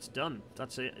it. It's done.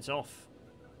 That's it. It's off.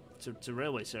 It's a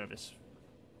railway service.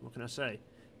 What can I say?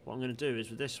 What I'm going to do is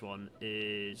with this one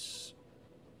is...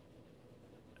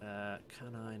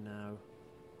 can I now...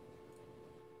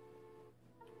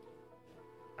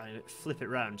 I flip it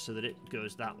round so that it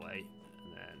goes that way.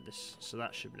 And then this... so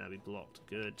that should now be blocked.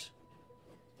 Good.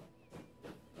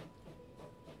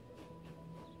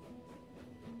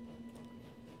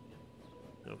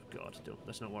 Oh god,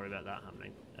 let's not worry about that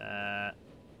happening.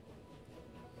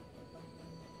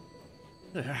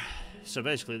 There. So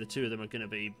basically the two of them are going to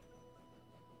be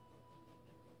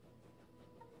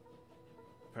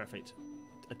perfect.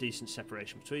 A decent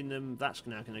separation between them. That's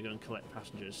now going to go and collect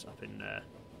passengers up in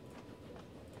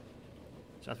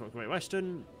Southwark Great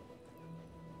Western.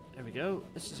 There we go.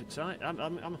 This is exciting.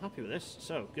 I'm happy with this.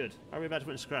 So good. Are we about to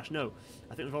witness a crash? No.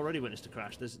 I think we've already witnessed a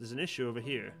crash. There's an issue over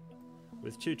here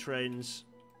with two trains.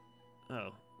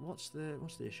 Oh, what's the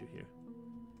issue here?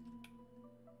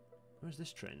 Where's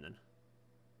this train then?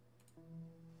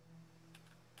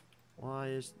 Why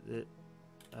is the...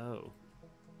 oh.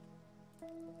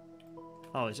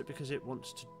 Oh, is it because it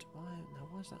wants to...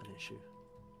 why is that an issue?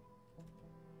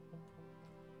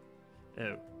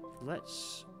 Oh,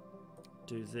 let's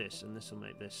do this, and this will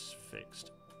make this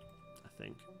fixed, I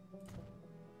think.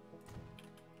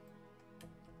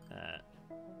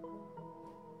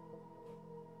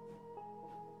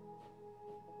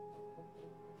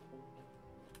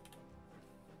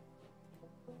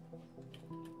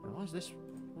 Why is this...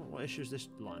 what issue is this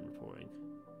line reporting?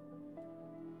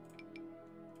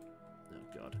 Oh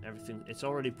god, everything... it's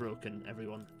already broken,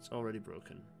 everyone. It's already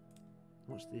broken.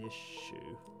 What's the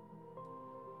issue?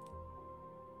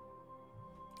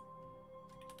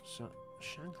 So,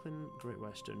 Shanklin, Great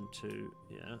Western to...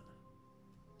 yeah.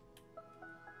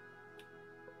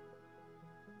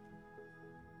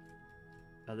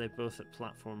 Are they both at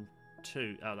platform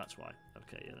 2? Oh, that's why.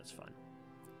 Okay, yeah, that's fine.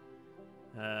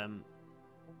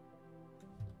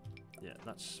 Yeah,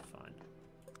 that's fine.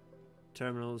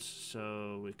 Terminals,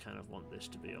 so we kind of want this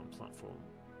to be on platform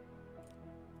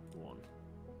 1.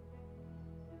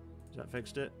 Has that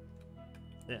fixed it?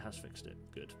 It has fixed it.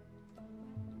 Good.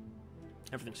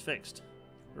 Everything's fixed.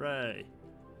 Hooray!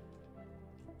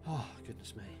 Oh,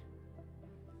 goodness me.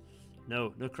 No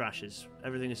crashes.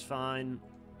 Everything is fine.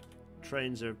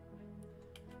 Trains are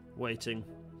waiting.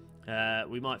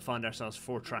 We might find ourselves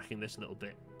four-tracking this a little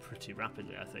bit pretty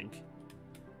rapidly, I think.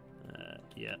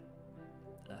 Yeah,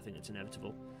 I think it's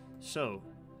inevitable. So,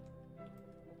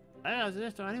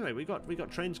 anyway, we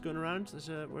got trains going around. There's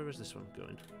where was this one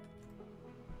going?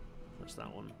 What's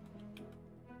that one?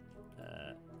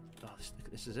 Oh,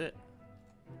 this is it.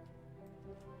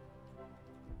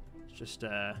 Let's just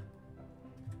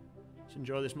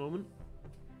enjoy this moment.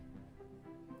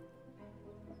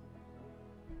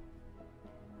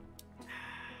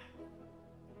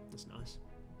 That's nice.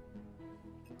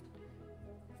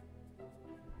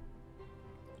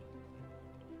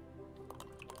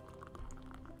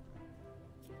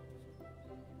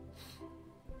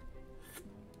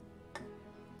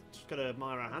 Just got to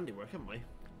admire our handiwork, haven't we?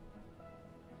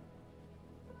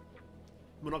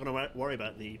 We're not going to worry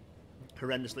about the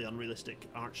horrendously unrealistic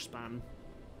arch span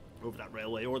over that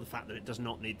railway, or the fact that it does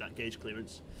not need that gauge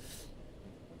clearance.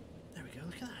 There we go,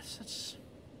 look at that. That's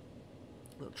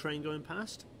a little train going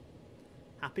past.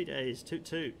 Happy days, toot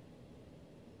toot.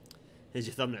 Here's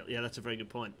your thumbnail. Yeah, that's a very good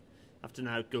point. I have to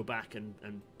now go back and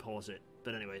pause it.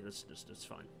 But anyway, that's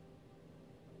fine.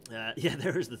 Yeah,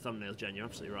 there is the thumbnail, Jen, you're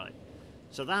absolutely right.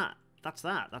 So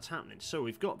that's happening. So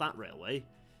we've got that railway.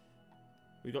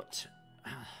 We've got...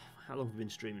 how long have we been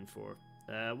streaming for?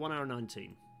 1 hour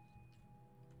 19.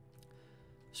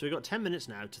 So we've got 10 minutes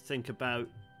now to think about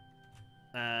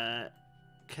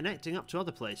connecting up to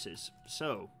other places.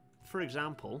 So, for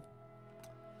example...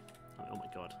 oh my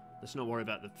god. Let's not worry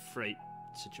about the freight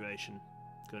situation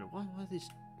going on. What are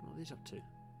these up to?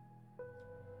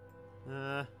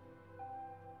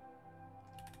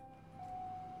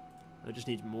 It just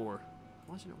needs more.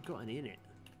 Why has it not got any in it?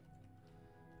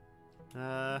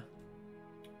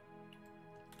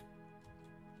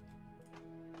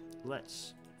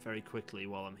 Let's very quickly,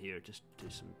 while I'm here, just do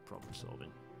some problem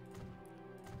solving.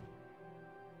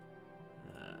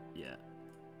 Yeah.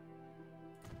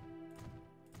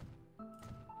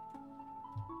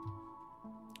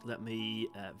 Let me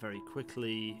very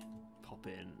quickly pop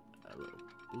in a little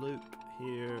loop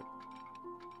here.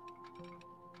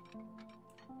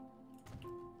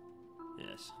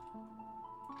 Yes.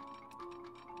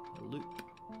 A loop.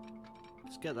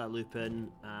 Let's get that loop in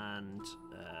and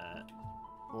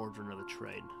order another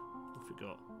train. What have we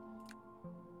got?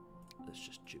 Let's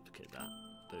just duplicate that.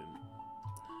 Boom.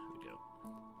 There we go.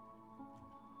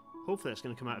 Hopefully that's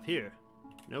going to come out of here.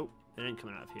 Nope, it ain't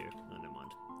coming out of here. Oh, never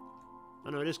mind. Oh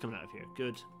no, it is coming out of here.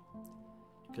 Good.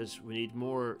 Because we need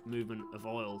more movement of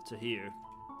oil to here.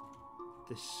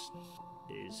 This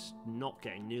is not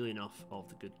getting nearly enough of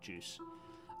the good juice.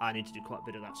 I need to do quite a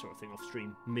bit of that sort of thing off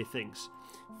stream. Methinks.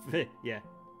 Yeah.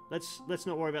 Let's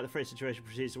not worry about the freight situation.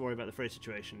 Proceeds to worry about the freight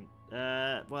situation.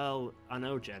 Well, I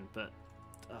know, Jen, but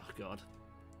oh god,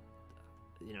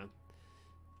 you know,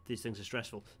 these things are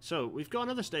stressful. So we've got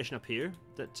another station up here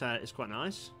that is quite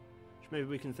nice, which maybe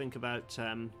we can think about.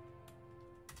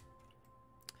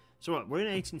 So what? We're in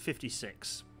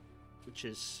 1856, which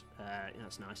is yeah,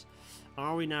 that's nice.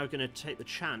 Are we now going to take the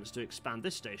chance to expand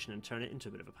this station and turn it into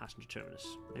a bit of a passenger terminus?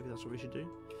 Maybe that's what we should do.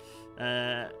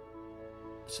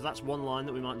 So that's one line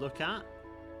that we might look at.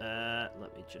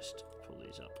 Let me just pull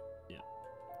these up. Yeah.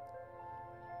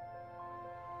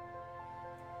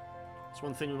 So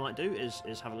one thing we might do is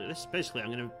have a look at this. Basically,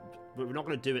 we're not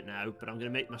going to do it now, but I'm going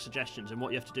to make my suggestions. And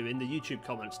what you have to do in the YouTube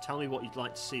comments, tell me what you'd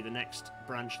like to see the next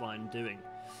branch line doing.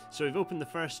 So we've opened the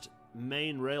first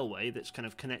main railway that's kind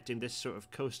of connecting this sort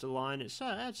of coastal line. It's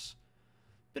a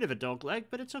bit of a dog leg,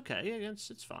 but it's okay.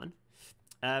 It's fine.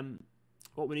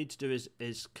 What we need to do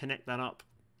is connect that up.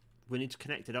 We need to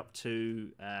connect it up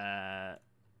to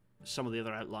some of the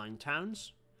other outlying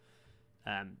towns.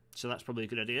 So that's probably a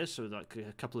good idea. So like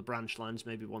a couple of branch lines,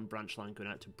 maybe one branch line going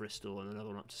out to Bristol and another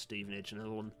one up to Stevenage,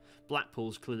 another one.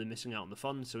 Blackpool's clearly missing out on the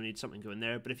fun, so we need something going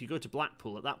there. But if you go to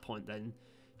Blackpool at that point, then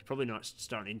you're probably not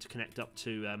starting to connect up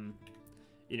to,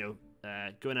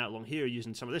 going out along here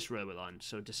using some of this railway line.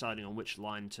 So deciding on which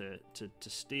line to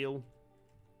steal.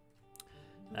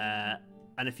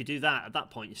 And if you do that, at that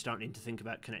point, you're starting to think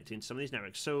about connecting some of these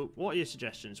networks. So what are your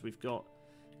suggestions? We've got...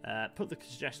 put the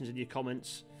suggestions in your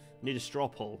comments. Need a straw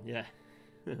poll, yeah.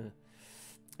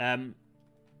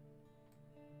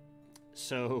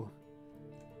 So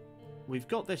we've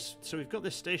got this. So we've got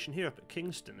this station here up at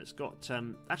Kingston. It's got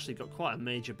actually got quite a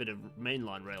major bit of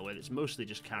mainline railway. That's mostly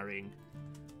just carrying.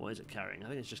 What is it carrying? I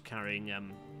think it's just carrying.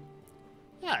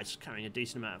 Yeah, it's carrying a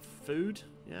decent amount of food.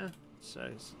 Yeah, so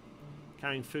it's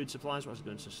carrying food supplies. Why is it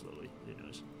going so slowly? Who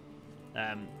knows?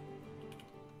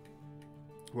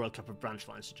 World Cup of branch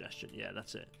line suggestion. Yeah,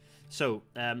 that's it. So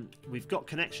we've got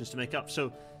connections to make up.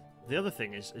 So the other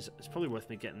thing is it's probably worth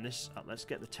me getting this up. Let's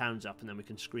get the towns up and then we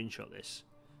can screenshot this.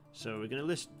 So we're going to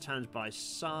list towns by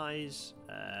size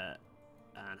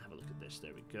and have a look at this.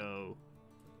 There we go.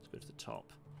 Let's go to the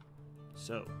top.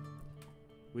 So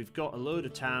we've got a load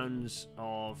of towns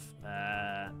of...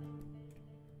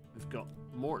 we've got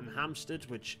Morton Hampstead,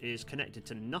 which is connected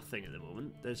to nothing at the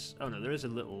moment. There's... Oh no, there is a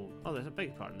little... Oh, there's a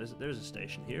big pardon. There's a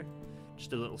station here.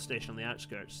 Just a little station on the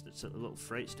outskirts. That's a little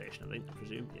freight station, I think, I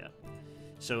presume. Yeah.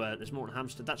 So there's Morton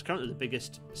Hampstead. That's currently the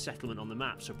biggest settlement on the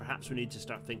map, so perhaps we need to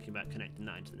start thinking about connecting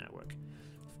that into the network.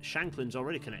 Shanklin's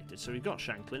already connected, so we've got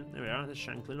Shanklin. There we are, there's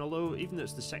Shanklin. Although, even though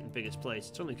it's the second biggest place,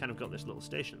 it's only kind of got this little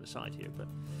station on the side here. But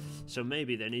so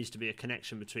maybe there needs to be a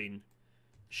connection between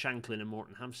Shanklin and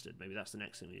Morton Hampstead. Maybe that's the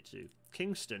next thing we need to do.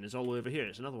 Kingston is all over here.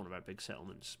 It's another one of our big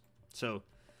settlements. So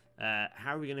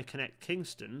how are we going to connect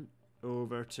Kingston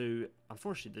over to...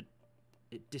 Unfortunately,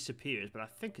 it disappears, but I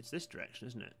think it's this direction,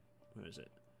 isn't it? Where is it?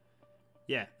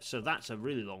 Yeah, so that's a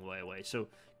really long way away. So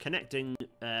connecting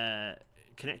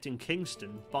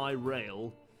Kingston by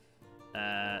rail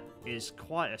is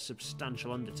quite a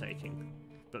substantial undertaking.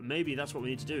 But maybe that's what we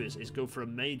need to do, is go for a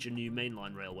major new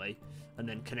mainline railway and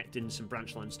then connect in some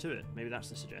branch lines to it. Maybe that's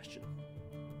the suggestion.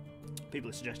 People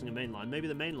are suggesting a main line. Maybe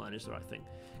the main line is the right thing.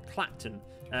 Clacton.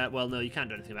 Well, no, you can't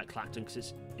do anything about Clacton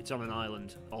because it's on an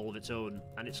island all of its own,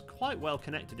 and it's quite well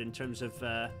connected in terms of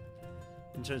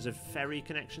ferry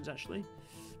connections. Actually,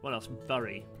 what else?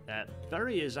 Bury.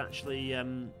 Bury is actually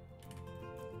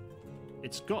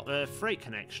it's got a freight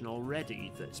connection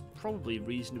already that's probably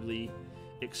reasonably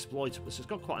exploitable. So it's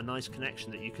got quite a nice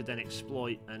connection that you could then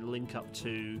exploit and link up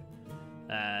to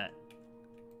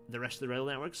the rest of the rail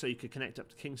network, so you could connect up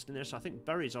to Kingston there. So I think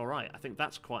Bury's all right. I think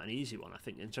that's quite an easy one. I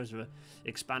think in terms of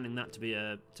expanding that to be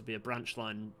a branch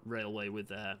line railway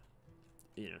with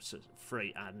so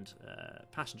freight and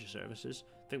passenger services.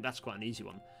 I think that's quite an easy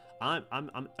one.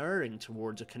 I'm erring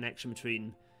towards a connection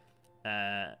between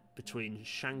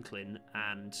Shanklin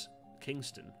and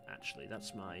Kingston. Actually,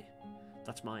 that's my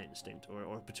instinct,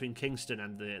 or between Kingston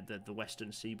and the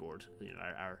western seaboard.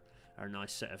 Our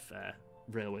nice set of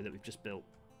railway that we've just built.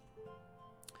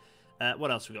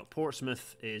 What else we got?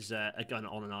 Portsmouth is again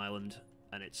on an island,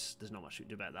 and there's not much you can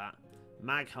do about that.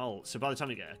 Mag Hull. So by the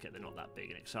time you get, okay, they're not that big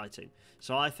and exciting.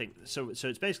 So I think so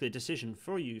it's basically a decision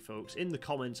for you folks in the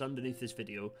comments underneath this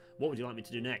video. What would you like me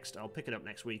to do next? I'll pick it up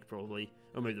next week probably,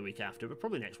 or maybe the week after, but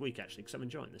probably next week actually, because I'm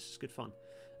enjoying this. It's good fun.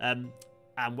 And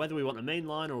whether we want a main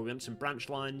line or we want some branch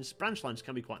lines. Branch lines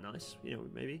can be quite nice, you know,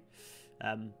 maybe.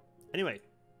 Anyway,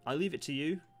 I leave it to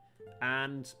you,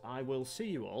 and I will see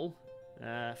you all.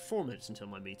 4 minutes until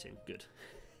my meeting. Good.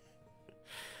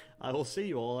 I will see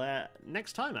you all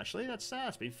next time, actually.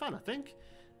 That's been fun, I think.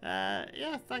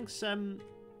 Yeah, thanks. Thanks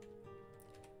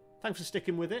for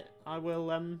sticking with it. I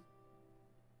will.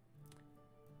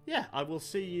 Yeah, I will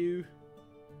see you.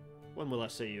 When will I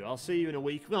see you? I'll see you in a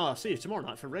week. Well, I'll see you tomorrow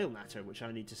night for Rail Natter, which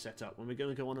I need to set up. When we're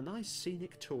going to go on a nice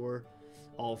scenic tour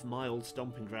of my old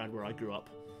stomping ground where I grew up,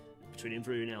 between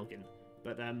Inverurie and Elgin.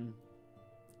 But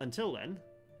until then,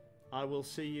 I will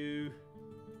see you.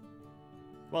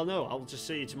 Well, no, I'll just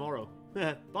see you tomorrow.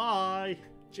 Bye!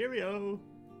 Cheerio!